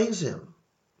will praise him.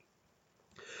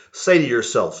 Say to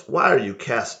yourselves, why are you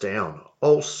cast down,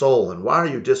 O soul, and why are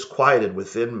you disquieted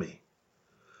within me?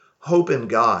 Hope in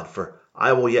God, for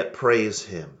I will yet praise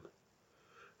him,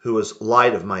 who is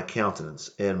light of my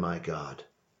countenance and my God.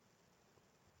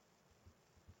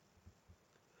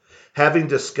 Having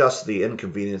discussed the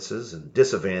inconveniences and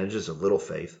disadvantages of little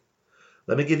faith,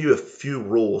 let me give you a few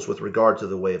rules with regard to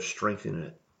the way of strengthening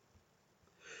it.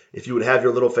 If you would have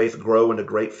your little faith grow into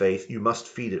great faith, you must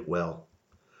feed it well.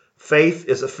 Faith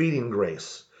is a feeding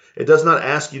grace. It does not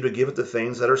ask you to give it the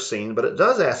things that are seen, but it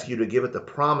does ask you to give it the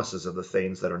promises of the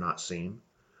things that are not seen,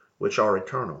 which are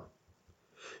eternal.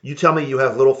 You tell me you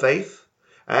have little faith?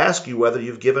 I ask you whether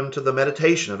you've given to the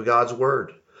meditation of God's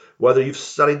word, whether you've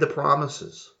studied the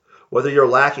promises, whether you're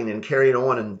lacking in carrying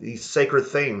on in these sacred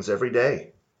things every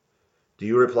day. Do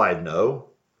you reply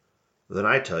no? Then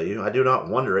I tell you, I do not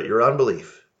wonder at your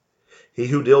unbelief. He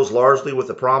who deals largely with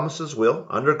the promises will,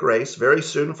 under grace, very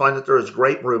soon find that there is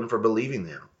great room for believing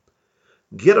them.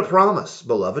 Get a promise,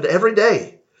 beloved, every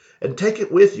day, and take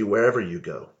it with you wherever you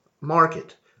go. Mark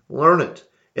it, learn it,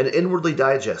 and inwardly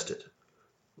digest it.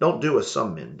 Don't do as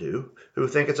some men do, who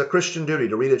think it's a Christian duty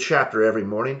to read a chapter every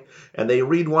morning, and they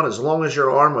read one as long as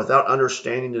your arm without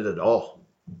understanding it at all.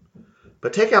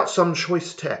 But take out some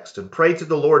choice text and pray to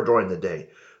the Lord during the day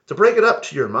to break it up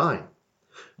to your mind.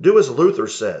 Do as Luther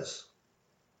says.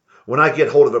 When I get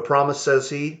hold of a promise, says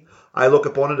he, I look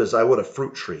upon it as I would a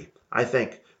fruit tree. I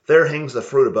think, there hangs the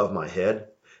fruit above my head,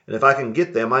 and if I can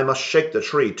get them, I must shake the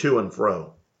tree to and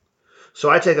fro. So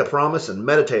I take a promise and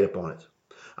meditate upon it.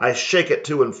 I shake it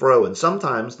to and fro, and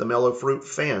sometimes the mellow fruit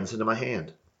fans into my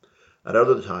hand. At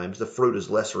other times the fruit is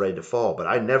less ready to fall, but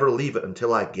I never leave it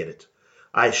until I get it.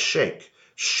 I shake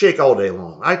all day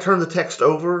long. I turn the text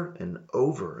over and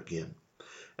over again.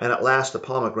 And at last the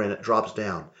pomegranate drops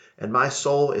down, and my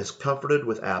soul is comforted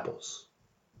with apples.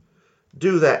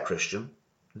 Do that, Christian.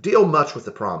 Deal much with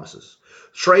the promises.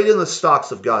 Trade in the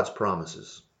stocks of God's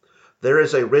promises. There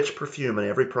is a rich perfume in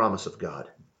every promise of God.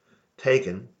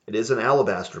 Taken, it is an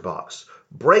alabaster box.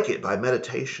 Break it by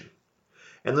meditation,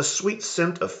 and the sweet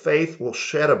scent of faith will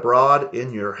shed abroad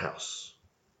in your house.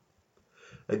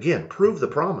 Again, prove the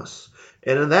promise,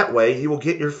 and in that way you will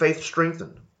get your faith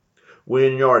strengthened.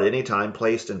 When you are at any time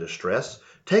placed in distress,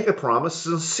 take a promise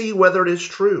and see whether it is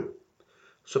true.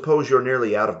 Suppose you are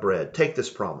nearly out of bread. Take this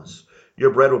promise.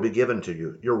 Your bread will be given to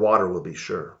you. Your water will be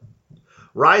sure.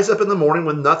 Rise up in the morning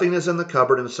when nothing is in the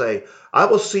cupboard and say, I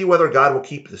will see whether God will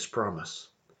keep this promise.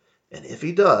 And if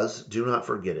he does, do not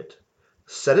forget it.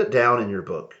 Set it down in your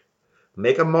book.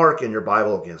 Make a mark in your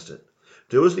Bible against it.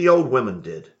 Do as the old women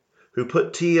did, who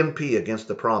put T and P against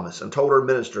the promise and told her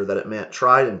minister that it meant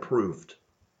tried and proved,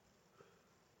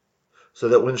 so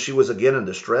that when she was again in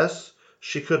distress,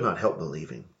 she could not help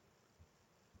believing.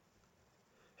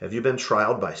 Have you been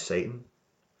tried by Satan?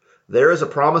 There is a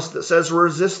promise that says,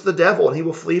 resist the devil and he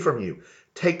will flee from you.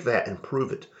 Take that and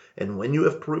prove it. And when you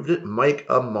have proved it, make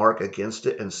a mark against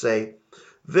it and say,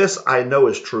 this I know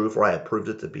is true, for I have proved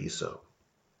it to be so.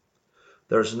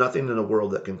 There is nothing in the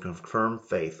world that can confirm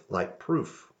faith like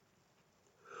proof.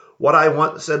 What I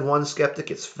once said one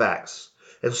skeptic, it's facts.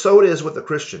 And so it is with the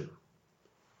Christian.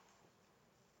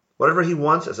 Whatever he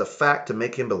wants is a fact to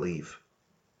make him believe.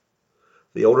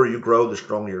 The older you grow, the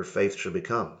stronger your faith should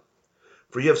become.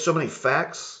 For you have so many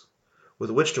facts with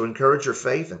which to encourage your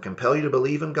faith and compel you to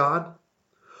believe in God.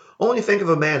 Only think of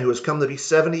a man who has come to be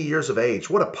 70 years of age.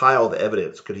 What a pile of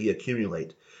evidence could he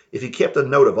accumulate if he kept a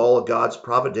note of all of God's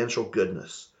providential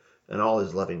goodness and all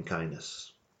his loving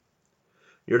kindness.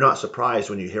 You're not surprised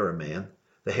when you hear a man,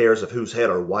 the hairs of whose head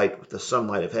are white with the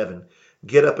sunlight of heaven,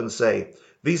 get up and say,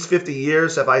 these 50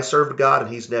 years have I served God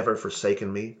and he's never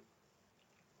forsaken me.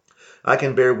 I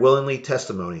can bear willingly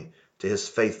testimony to his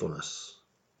faithfulness.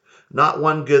 Not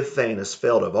one good thing has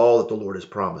failed of all that the Lord has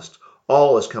promised.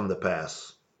 All has come to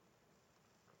pass.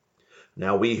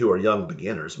 Now we who are young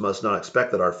beginners must not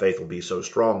expect that our faith will be so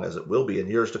strong as it will be in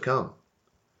years to come.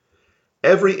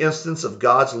 Every instance of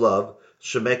God's love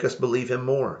should make us believe him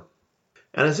more.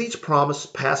 And as each promise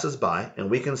passes by and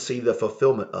we can see the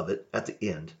fulfillment of it at the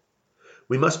end,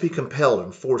 we must be compelled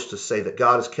and forced to say that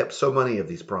God has kept so many of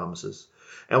these promises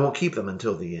and will keep them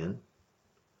until the end.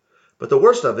 But the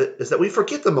worst of it is that we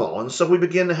forget them all, and so we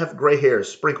begin to have gray hairs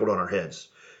sprinkled on our heads,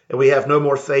 and we have no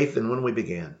more faith than when we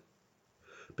began,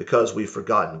 because we've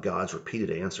forgotten God's repeated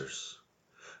answers.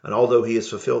 And although he has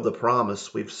fulfilled the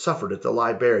promise, we've suffered it to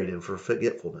lie buried in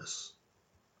forgetfulness.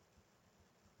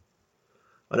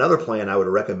 Another plan I would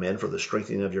recommend for the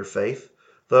strengthening of your faith,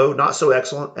 though not so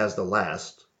excellent as the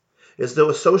last, is to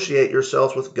associate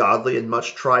yourselves with godly and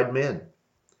much tried men.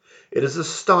 It is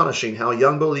astonishing how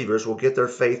young believers will get their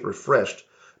faith refreshed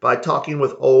by talking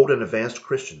with old and advanced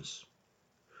Christians.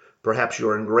 Perhaps you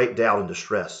are in great doubt and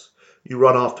distress. You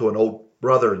run off to an old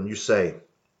brother and you say,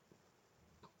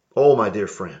 oh, my dear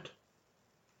friend,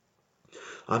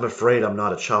 I'm afraid I'm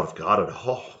not a child of God at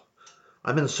all.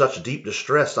 I'm in such deep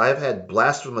distress. I have had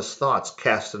blasphemous thoughts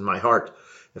cast in my heart.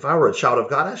 If I were a child of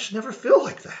God, I should never feel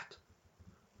like that.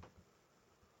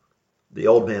 The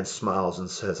old man smiles and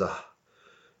says,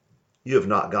 you have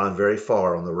not gone very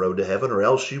far on the road to heaven, or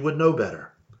else you would know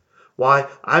better. Why,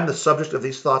 I'm the subject of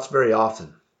these thoughts very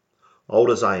often, old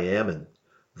as I am, and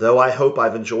though I hope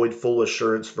I've enjoyed full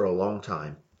assurance for a long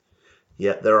time,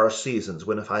 yet there are seasons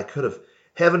when if I could have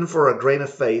heaven for a grain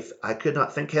of faith, I could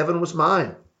not think heaven was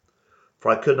mine,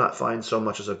 for I could not find so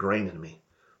much as a grain in me,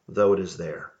 though it is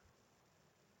there.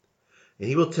 And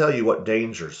he will tell you what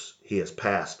dangers he has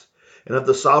passed, and of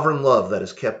the sovereign love that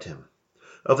has kept him,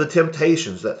 of the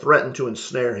temptations that threatened to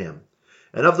ensnare him,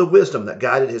 and of the wisdom that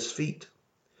guided his feet.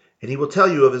 And he will tell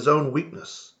you of his own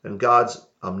weakness and God's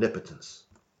omnipotence,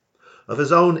 of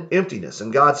his own emptiness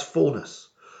and God's fullness,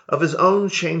 of his own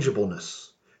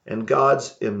changeableness and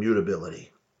God's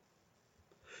immutability.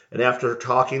 And after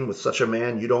talking with such a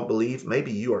man you don't believe,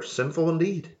 maybe you are sinful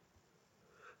indeed.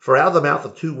 For out of the mouth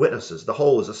of two witnesses the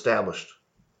whole is established.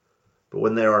 But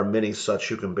when there are many such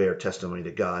who can bear testimony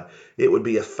to God, it would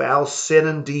be a foul sin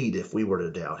indeed if we were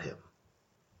to doubt him.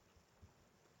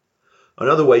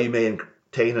 Another way you may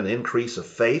obtain an increase of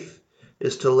faith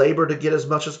is to labor to get as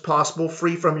much as possible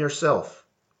free from yourself.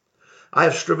 I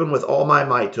have striven with all my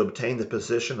might to obtain the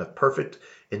position of perfect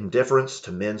indifference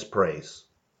to men's praise.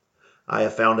 I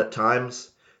have found at times,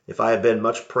 if I have been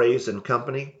much praised in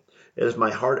company, it is my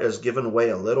heart has given way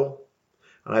a little,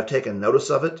 and I have taken notice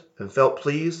of it, and felt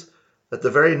pleased that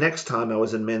the very next time I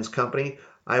was in men's company,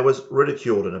 I was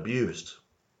ridiculed and abused.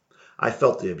 I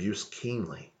felt the abuse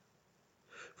keenly,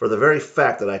 for the very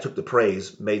fact that I took the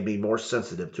praise made me more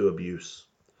sensitive to abuse.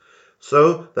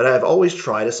 So that I have always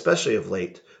tried, especially of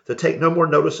late, to take no more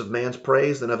notice of man's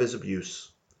praise than of his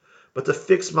abuse, but to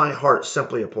fix my heart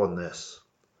simply upon this.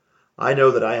 I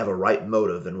know that I have a right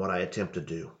motive in what I attempt to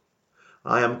do.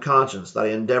 I am conscious that I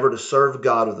endeavor to serve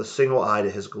God with a single eye to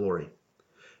his glory,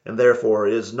 and therefore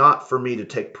it is not for me to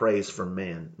take praise from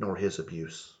man, nor his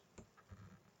abuse,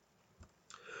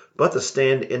 but to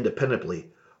stand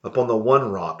independently upon the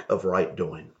one rock of right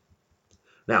doing.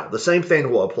 Now, the same thing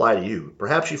will apply to you.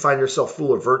 Perhaps you find yourself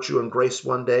full of virtue and grace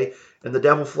one day, and the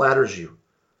devil flatters you.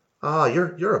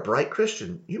 You're a bright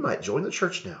Christian. You might join the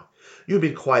church now. You'd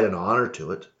be quite an honor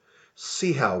to it.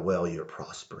 See how well you're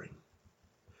prospering.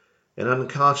 And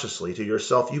unconsciously to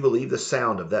yourself, you believe the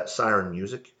sound of that siren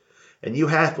music, and you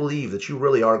half believe that you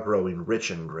really are growing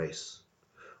rich in grace.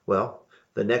 Well,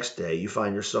 the next day you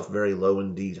find yourself very low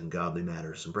indeed in godly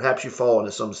matters, and perhaps you fall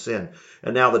into some sin,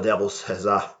 and now the devil says,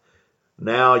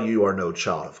 now you are no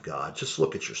child of God. Just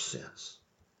look at your sins.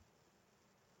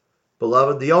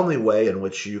 Beloved, the only way in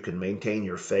which you can maintain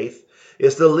your faith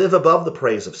is to live above the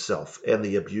praise of self and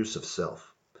the abuse of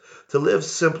self, to live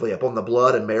simply upon the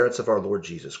blood and merits of our Lord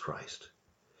Jesus Christ.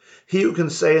 He who can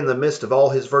say in the midst of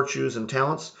all his virtues and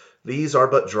talents, these are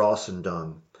but dross and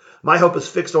dung. My hope is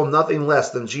fixed on nothing less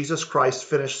than Jesus Christ's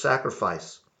finished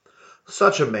sacrifice.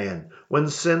 Such a man, when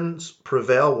sins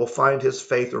prevail, will find his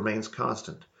faith remains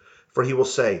constant. For he will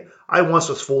say, I once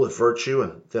was full of virtue,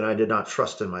 and then I did not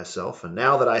trust in myself, and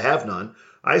now that I have none,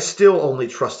 I still only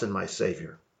trust in my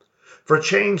Savior. For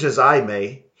change as I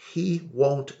may, he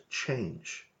won't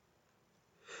change.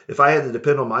 If I had to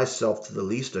depend on myself to the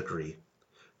least degree,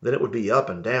 then it would be up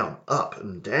and down, up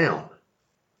and down.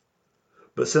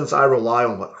 But since I rely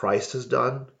on what Christ has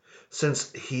done,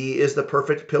 since he is the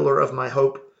perfect pillar of my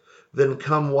hope, then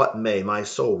come what may, my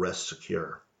soul rests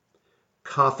secure,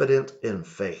 confident in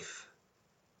faith.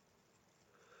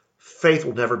 Faith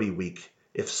will never be weak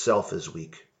if self is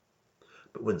weak.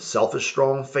 But when self is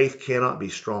strong, faith cannot be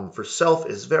strong, for self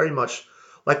is very much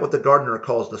like what the gardener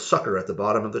calls the sucker at the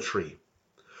bottom of the tree,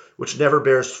 which never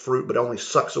bears fruit but only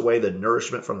sucks away the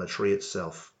nourishment from the tree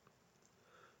itself.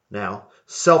 Now,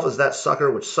 self is that sucker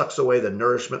which sucks away the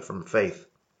nourishment from faith,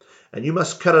 and you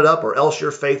must cut it up, or else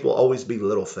your faith will always be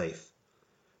little faith,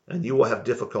 and you will have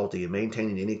difficulty in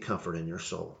maintaining any comfort in your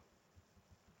soul.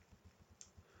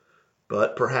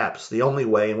 But perhaps the only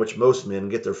way in which most men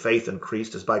get their faith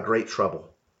increased is by great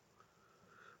trouble.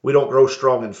 We don't grow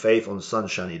strong in faith on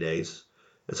sunshiny days.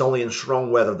 It's only in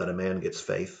strong weather that a man gets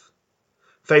faith.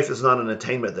 Faith is not an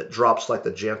attainment that drops like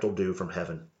the gentle dew from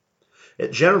heaven.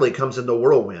 It generally comes in the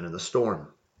whirlwind and the storm.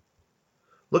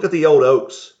 Look at the old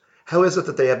oaks. How is it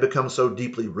that they have become so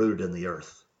deeply rooted in the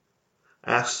earth?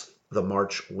 Ask the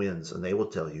March winds, and they will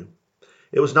tell you.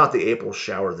 It was not the April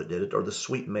shower that did it, or the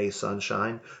sweet May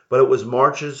sunshine, but it was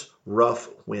March's rough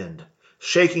wind,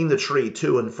 shaking the tree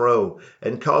to and fro,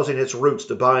 and causing its roots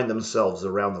to bind themselves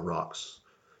around the rocks.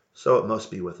 So it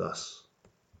must be with us.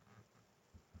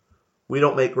 We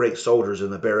don't make great soldiers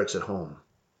in the barracks at home.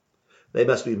 They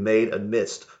must be made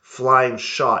amidst flying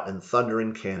shot and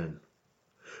thundering cannon.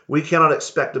 We cannot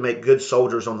expect to make good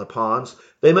soldiers on the ponds.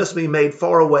 They must be made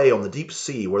far away on the deep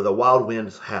sea where the wild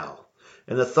winds howl,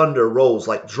 and the thunder rolls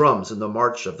like drums in the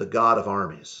march of the God of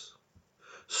armies.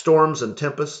 Storms and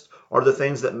tempests are the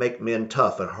things that make men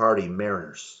tough and hardy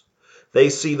mariners. They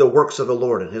see the works of the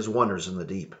Lord and his wonders in the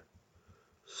deep.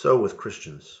 So with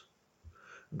Christians.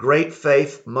 Great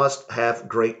faith must have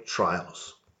great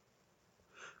trials.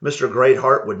 Mr.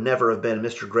 Greatheart would never have been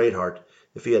Mr. Greatheart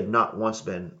if he had not once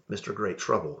been Mr. Great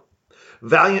Trouble.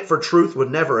 Valiant for truth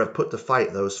would never have put to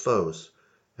fight those foes,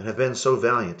 and have been so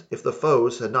valiant if the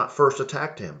foes had not first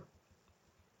attacked him.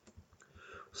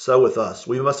 So with us,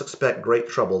 we must expect great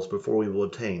troubles before we will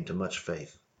attain to much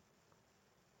faith.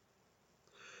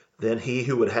 Then he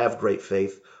who would have great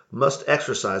faith must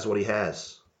exercise what he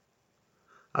has.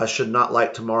 I should not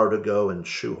like tomorrow to go and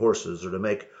shoe horses or to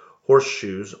make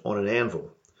horseshoes on an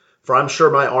anvil, for I'm sure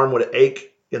my arm would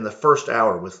ache in the first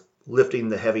hour with lifting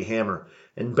the heavy hammer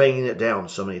and banging it down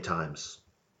so many times.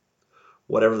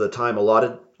 Whatever the time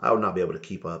allotted, I would not be able to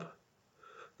keep up.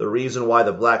 The reason why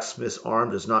the blacksmith's arm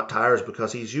does not tire is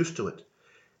because he's used to it.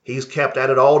 He's kept at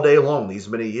it all day long these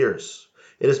many years.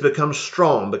 It has become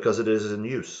strong because it is in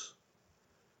use.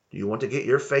 Do you want to get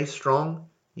your faith strong?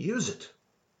 Use it.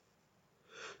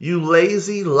 You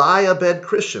lazy, lie-abed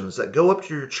Christians that go up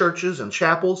to your churches and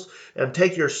chapels and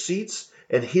take your seats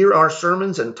and hear our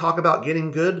sermons and talk about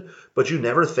getting good, but you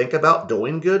never think about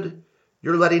doing good,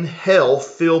 you're letting hell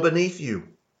fill beneath you.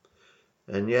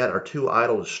 And yet are too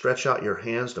idle to stretch out your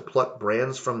hands to pluck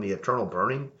brands from the eternal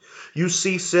burning. You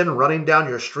see sin running down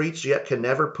your streets, yet can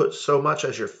never put so much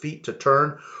as your feet to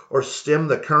turn or stem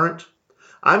the current.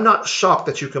 I'm not shocked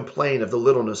that you complain of the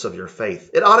littleness of your faith.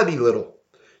 It ought to be little.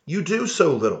 You do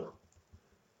so little.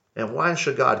 And why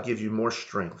should God give you more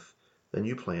strength than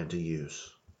you plan to use?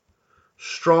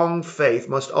 Strong faith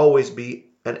must always be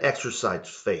an exercised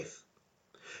faith.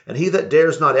 And he that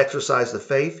dares not exercise the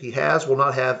faith he has will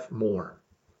not have more.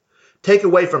 Take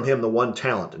away from him the one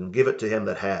talent and give it to him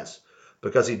that has,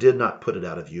 because he did not put it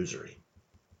out of usury.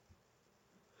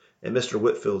 In Mr.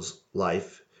 Whitfield's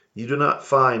life, you do not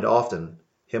find often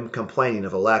him complaining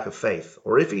of a lack of faith,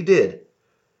 or if he did,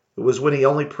 it was when he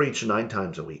only preached 9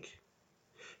 times a week.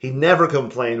 He never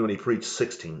complained when he preached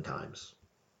 16 times.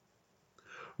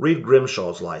 Read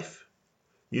Grimshaw's life.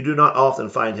 You do not often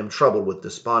find him troubled with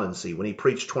despondency when he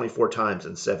preached 24 times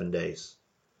in 7 days.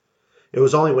 It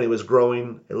was only when he was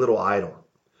growing a little idle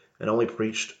and only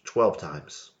preached 12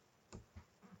 times.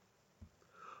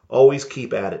 Always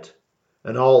keep at it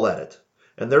and all at it,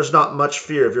 and there's not much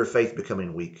fear of your faith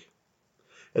becoming weak.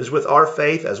 It is with our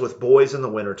faith as with boys in the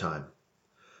wintertime.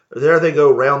 There they go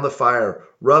round the fire,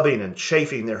 rubbing and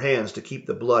chafing their hands to keep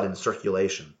the blood in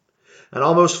circulation, and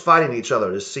almost fighting each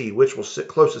other to see which will sit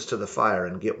closest to the fire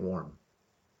and get warm.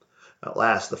 At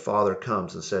last the father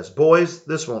comes and says, "Boys,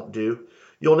 this won't do.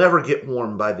 You'll never get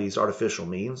warm by these artificial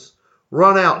means.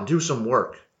 Run out and do some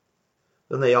work."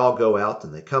 Then they all go out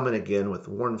and they come in again with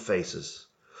worn faces,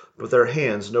 but their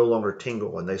hands no longer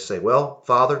tingle, and they say, "Well,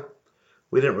 Father,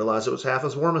 we didn't realize it was half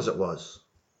as warm as it was."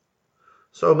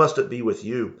 So must it be with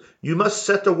you. You must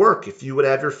set to work if you would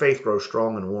have your faith grow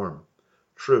strong and warm.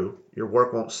 True, your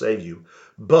work won't save you,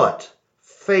 but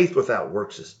faith without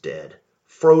works is dead,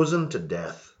 frozen to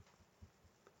death.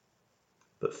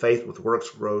 But faith with works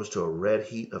grows to a red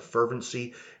heat of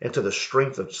fervency and to the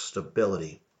strength of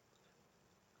stability.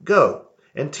 Go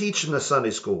and teach in the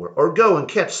Sunday school, or go and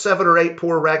catch 7 or 8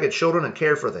 poor ragged children and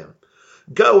care for them.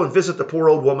 Go and visit the poor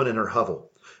old woman in her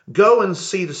hovel. Go and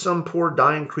see to some poor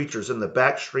dying creatures in the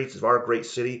back streets of our great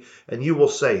city, and you will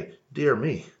say, "Dear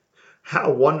me,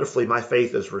 how wonderfully my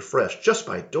faith is refreshed just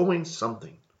by doing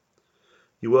something."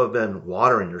 You will have been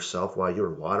watering yourself while you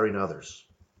are watering others.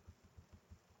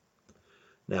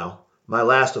 Now, my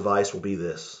last advice will be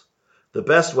this. The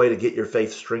best way to get your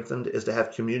faith strengthened is to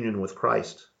have communion with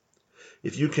Christ.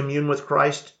 If you commune with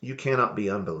Christ, you cannot be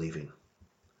unbelieving.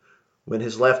 When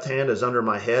his left hand is under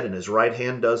my head and his right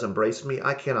hand does embrace me,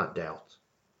 I cannot doubt.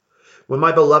 When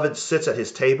my beloved sits at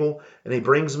his table and he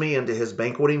brings me into his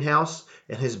banqueting house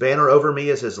and his banner over me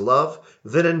is his love,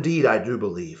 then indeed I do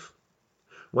believe.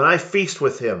 When I feast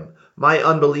with him, my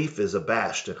unbelief is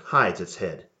abashed and hides its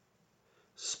head.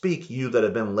 Speak, you that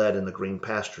have been led in the green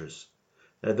pastures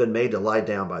and have been made to lie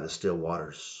down by the still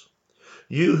waters.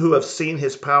 You who have seen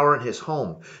his power in his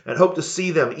home and hope to see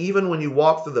them even when you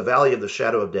walk through the valley of the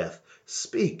shadow of death.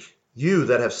 Speak, you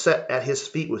that have sat at his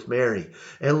feet with Mary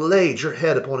and laid your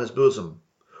head upon his bosom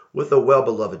with the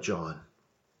well-beloved John.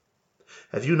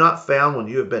 Have you not found when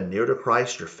you have been near to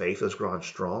Christ your faith has grown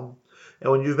strong,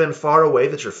 and when you've been far away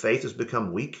that your faith has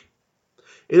become weak?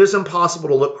 It is impossible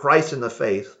to look Christ in the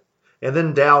face and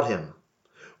then doubt him.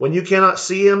 When you cannot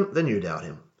see him, then you doubt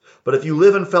him. But if you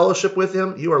live in fellowship with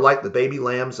him, you are like the baby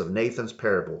lambs of Nathan's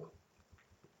parable.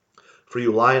 For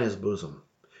you lie in his bosom,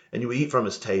 and you eat from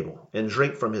his table, and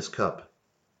drink from his cup.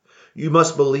 You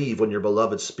must believe when your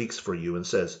beloved speaks for you and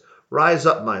says, "Rise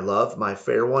up, my love, my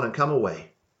fair one, and come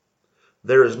away."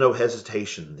 There is no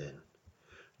hesitation then.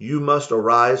 You must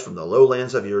arise from the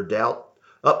lowlands of your doubt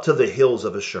up to the hills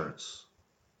of assurance.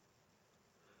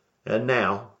 And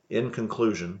now, in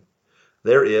conclusion,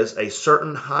 there is a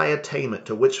certain high attainment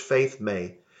to which faith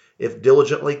may, if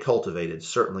diligently cultivated,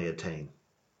 certainly attain.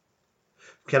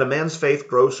 Can a man's faith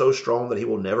grow so strong that he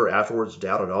will never afterwards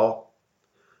doubt at all?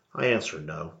 I answer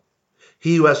no.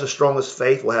 He who has the strongest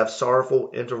faith will have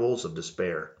sorrowful intervals of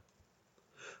despair.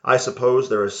 I suppose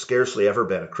there has scarcely ever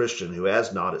been a Christian who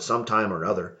has not, at some time or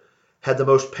other, had the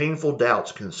most painful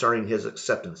doubts concerning his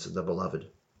acceptance in the Beloved.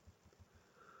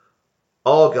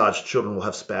 All God's children will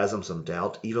have spasms of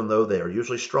doubt, even though they are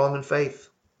usually strong in faith.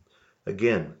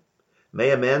 Again,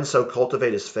 may a man so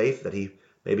cultivate his faith that he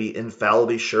may be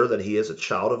infallibly sure that he is a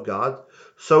child of God,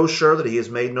 so sure that he has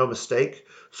made no mistake,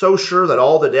 so sure that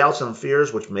all the doubts and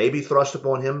fears which may be thrust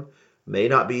upon him may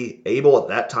not be able at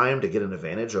that time to get an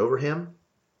advantage over him?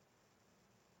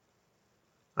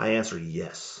 I answer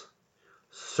yes.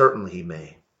 Certainly he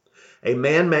may. A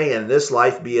man may in this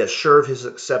life be as sure of his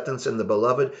acceptance in the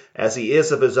beloved as he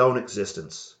is of his own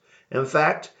existence. In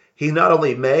fact, he not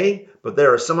only may, but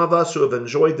there are some of us who have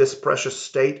enjoyed this precious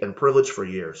state and privilege for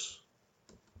years.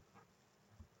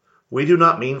 We do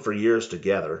not mean for years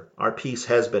together. Our peace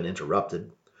has been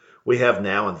interrupted. We have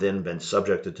now and then been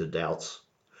subjected to doubts.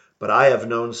 But I have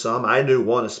known some, I knew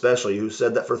one especially, who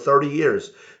said that for 30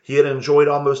 years he had enjoyed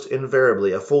almost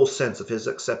invariably a full sense of his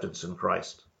acceptance in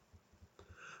Christ.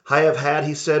 I have had,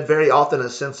 he said, very often a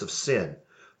sense of sin,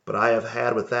 but I have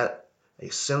had with that a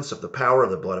sense of the power of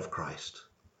the blood of Christ.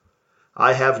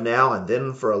 I have now and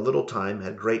then for a little time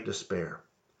had great despair.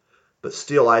 But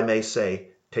still I may say,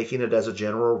 taking it as a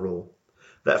general rule,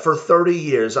 that for 30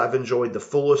 years I've enjoyed the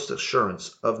fullest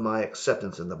assurance of my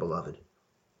acceptance in the beloved.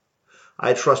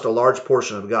 I trust a large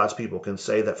portion of God's people can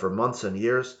say that for months and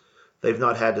years they've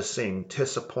not had to sing,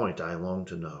 "'Tis a point I long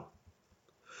to know."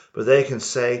 But they can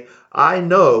say, "I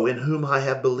know in whom I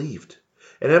have believed,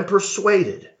 and am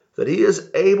persuaded that he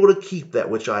is able to keep that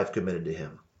which I have committed to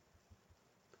him."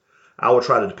 I will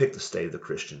try to depict the state of the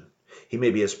Christian. He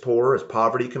may be as poor as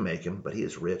poverty can make him, but he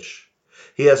is rich.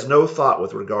 He has no thought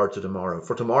with regard to tomorrow,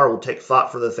 for tomorrow will take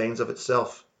thought for the things of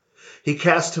itself. He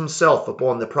casts himself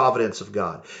upon the providence of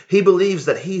God. He believes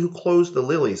that he who clothes the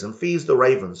lilies and feeds the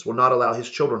ravens will not allow his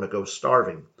children to go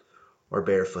starving or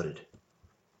barefooted.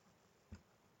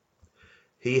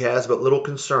 He has but little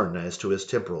concern as to his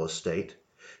temporal estate.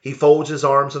 He folds his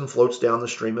arms and floats down the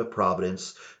stream of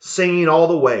providence, singing all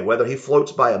the way, whether he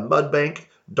floats by a mudbank,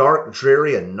 dark,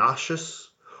 dreary, and nauseous,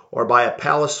 or by a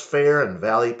palace fair and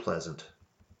valley pleasant.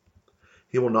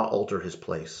 He will not alter his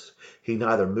place. He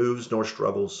neither moves nor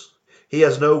struggles. He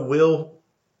has no will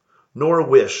nor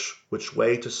wish which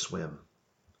way to swim,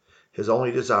 his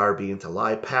only desire being to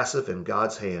lie passive in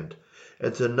God's hand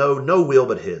and to know no will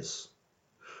but his.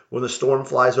 When the storm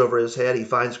flies over his head, he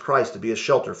finds Christ to be a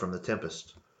shelter from the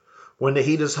tempest. When the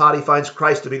heat is hot, he finds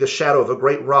Christ to be the shadow of a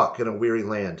great rock in a weary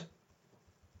land.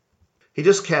 He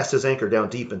just casts his anchor down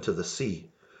deep into the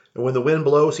sea, and when the wind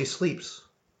blows, he sleeps.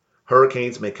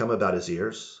 Hurricanes may come about his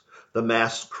ears. The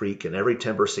masts creak, and every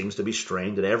timber seems to be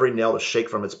strained, and every nail to shake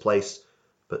from its place.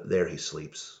 But there he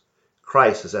sleeps.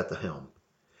 Christ is at the helm.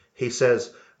 He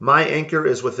says, "My anchor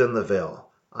is within the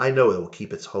veil. I know it will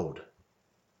keep its hold."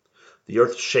 The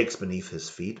earth shakes beneath his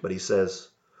feet, but he says,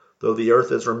 "Though the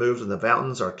earth is removed and the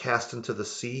mountains are cast into the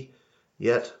sea,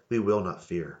 yet we will not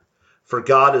fear. For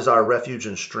God is our refuge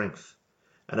and strength,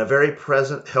 and a very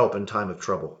present help in time of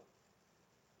trouble."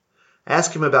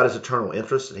 Ask him about his eternal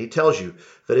interest, and he tells you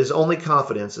that his only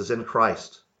confidence is in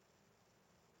Christ.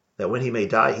 That when he may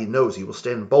die, he knows he will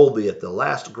stand boldly at the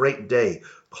last great day,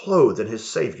 clothed in his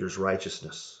Savior's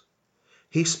righteousness.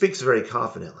 He speaks very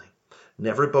confidently,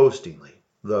 never boastingly,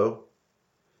 though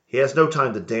he has no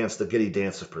time to dance the giddy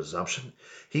dance of presumption.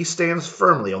 He stands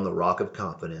firmly on the rock of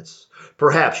confidence.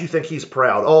 Perhaps you think he's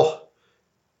proud. Oh,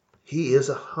 he is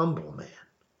a humble man.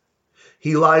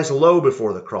 He lies low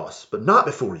before the cross, but not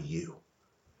before you.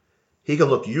 He can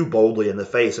look you boldly in the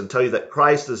face and tell you that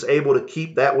Christ is able to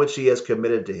keep that which he has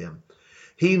committed to him.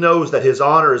 He knows that his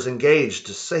honor is engaged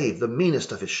to save the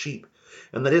meanest of his sheep,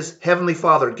 and that his heavenly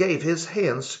Father gave his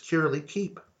hands securely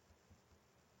keep.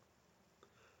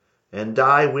 And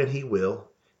die when he will,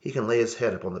 he can lay his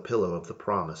head upon the pillow of the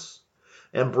promise,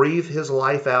 and breathe his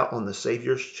life out on the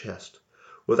Savior's chest,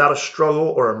 without a struggle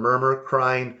or a murmur,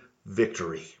 crying,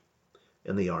 "Victory,"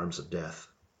 in the arms of death,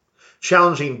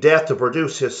 challenging death to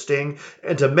produce his sting,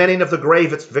 and demanding of the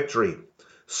grave its victory.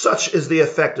 Such is the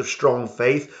effect of strong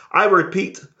faith. I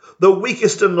repeat, the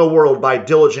weakest in the world by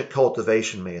diligent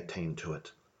cultivation may attain to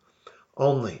it.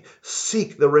 Only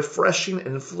seek the refreshing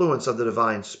influence of the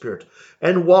divine Spirit,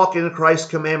 and walk in Christ's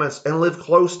commandments, and live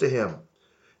close to him.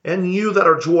 And you that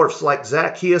are dwarfs like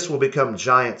Zacchaeus will become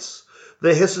giants.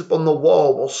 The hyssop on the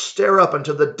wall will stare up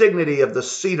into the dignity of the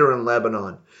cedar in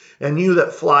Lebanon. And you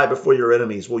that fly before your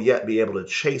enemies will yet be able to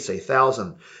chase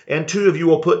 1,000, and 2 of you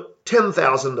will put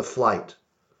 10,000 to flight.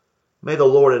 May the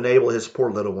Lord enable his poor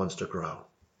little ones to grow.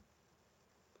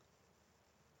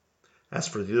 As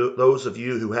for those of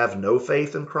you who have no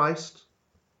faith in Christ,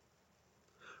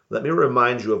 let me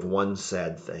remind you of one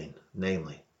sad thing,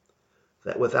 namely,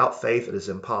 that without faith it is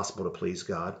impossible to please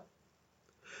God.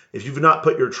 If you've not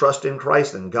put your trust in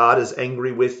Christ, then God is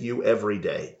angry with you every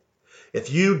day. If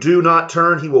you do not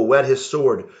turn, he will whet his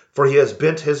sword, for he has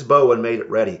bent his bow and made it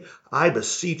ready. I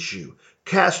beseech you,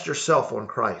 cast yourself on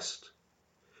Christ.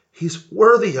 He's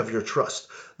worthy of your trust.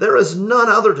 There is none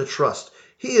other to trust.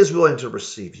 He is willing to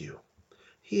receive you.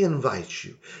 He invites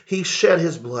you. He shed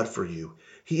his blood for you.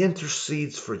 He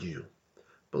intercedes for you.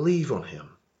 Believe on him,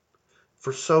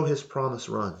 for so his promise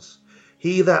runs.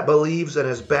 He that believes and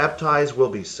is baptized will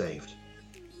be saved.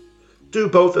 Do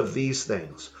both of these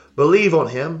things. Believe on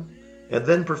him, and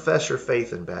then profess your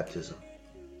faith in baptism.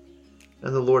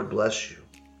 And the Lord bless you,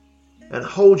 and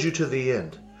hold you to the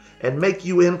end, and make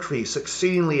you increase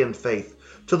exceedingly in faith,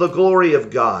 to the glory of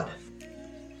God.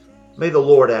 May the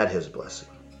Lord add his blessing.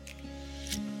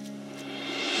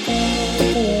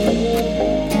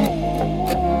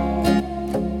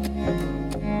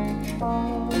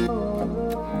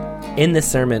 In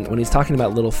this sermon, when he's talking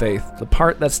about little faith, the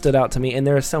part that stood out to me, and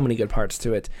there are so many good parts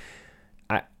to it,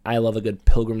 I love a good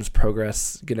Pilgrim's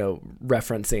Progress,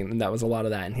 referencing, and that was a lot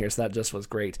of that in here, so that just was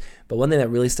great. But one thing that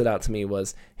really stood out to me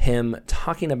was him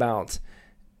talking about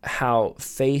how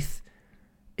faith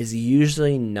is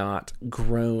usually not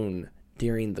grown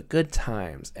during the good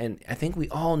times, and I think we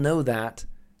all know that.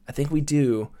 I think we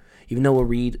do. Even though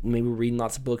maybe we're reading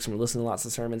lots of books and we're listening to lots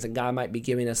of sermons, and God might be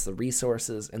giving us the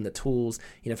resources and the tools.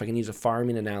 If I can use a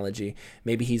farming analogy,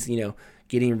 maybe he's,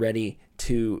 getting ready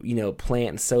to, plant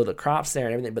and sow the crops there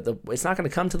and everything, but it's not going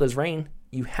to come till there's rain.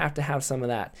 You have to have some of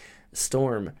that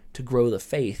storm to grow the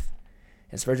faith.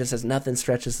 And Spurgeon says nothing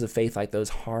stretches the faith like those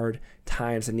hard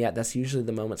times, and yet that's usually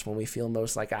the moments when we feel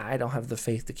most like, I don't have the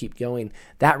faith to keep going.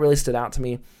 That really stood out to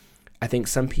me. I think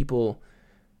some people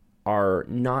are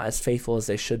not as faithful as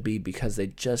they should be because they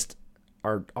just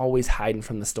are always hiding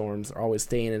from the storms, are always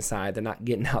staying inside. They're not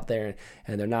getting out there,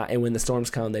 and when the storms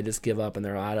come, they just give up and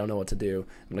I don't know what to do.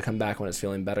 I'm going to come back when it's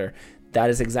feeling better. That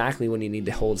is exactly when you need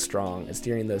to hold strong. It's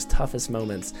during those toughest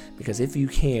moments, because if you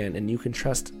can, and you can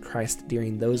trust Christ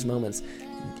during those moments,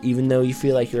 even though you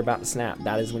feel like you're about to snap,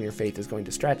 that is when your faith is going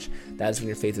to stretch. That is when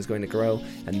your faith is going to grow,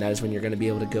 and that is when you're going to be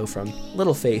able to go from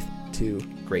little faith to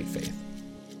great faith.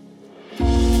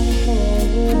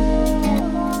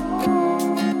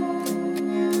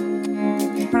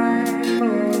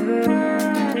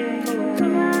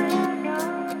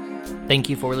 Thank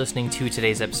you for listening to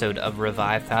today's episode of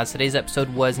Revive Thoughts. Today's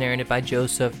episode was narrated by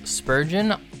Joseph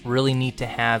Spurgeon. Really neat to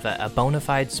have a bona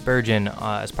fide Spurgeon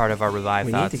as part of our Revive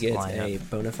Thoughts lineup. We need to get a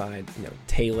bona fide,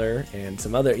 Taylor and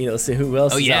some other, see who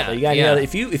else is out there. You got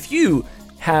if you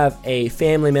have a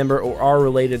family member or are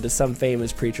related to some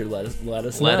famous preacher, let us know. Let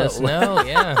us know,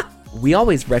 yeah. We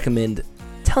always recommend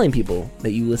telling people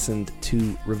that you listened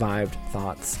to Revived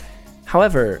Thoughts.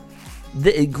 However,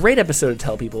 a great episode to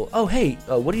tell people, oh, hey,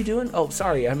 what are you doing? Oh,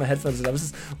 sorry, I have my headphones in. I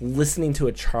was just listening to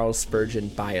a Charles Spurgeon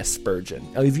by a Spurgeon.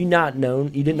 Oh, have you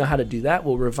didn't know how to do that?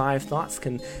 Well, Revive Thoughts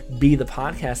can be the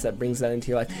podcast that brings that into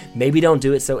your life. Maybe don't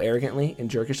do it so arrogantly and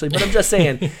jerkishly, but I'm just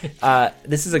saying,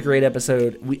 this is a great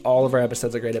episode. All of our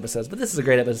episodes are great episodes, but this is a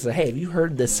great episode. Hey, have you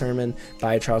heard this sermon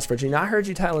by Charles Spurgeon? I heard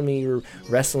you telling me you're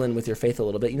wrestling with your faith a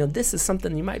little bit. This is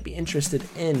something you might be interested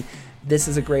in. This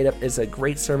is a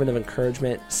great sermon of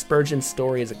encouragement. Spurgeon's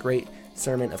story is a great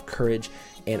sermon of courage,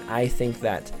 and I think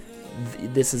that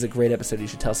this is a great episode. You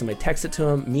should tell somebody, text it to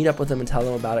them, meet up with them and tell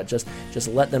them about it. Just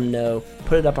let them know.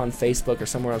 Put it up on Facebook or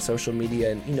somewhere on social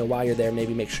media, and while you're there,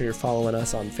 maybe make sure you're following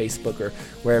us on Facebook or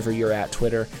wherever you're at,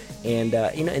 Twitter. And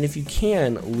and if you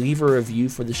can, leave a review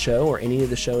for the show or any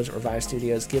of the shows at Revive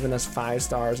Studios, giving us 5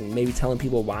 stars and maybe telling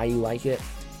people why you like it.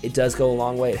 It does go a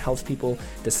long way. It helps people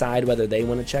decide whether they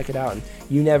want to check it out. And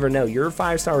you never know. Your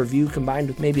 5-star review combined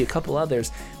with maybe a couple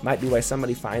others might be why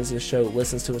somebody finds this show,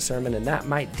 listens to a sermon, and that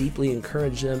might deeply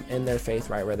encourage them in their faith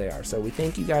right where they are. So we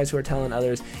thank you guys who are telling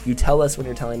others. You tell us when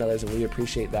you're telling others, and we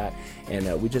appreciate that.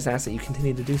 And we just ask that you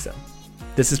continue to do so.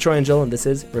 This is Troy and Joel, and this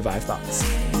is Revive Thoughts.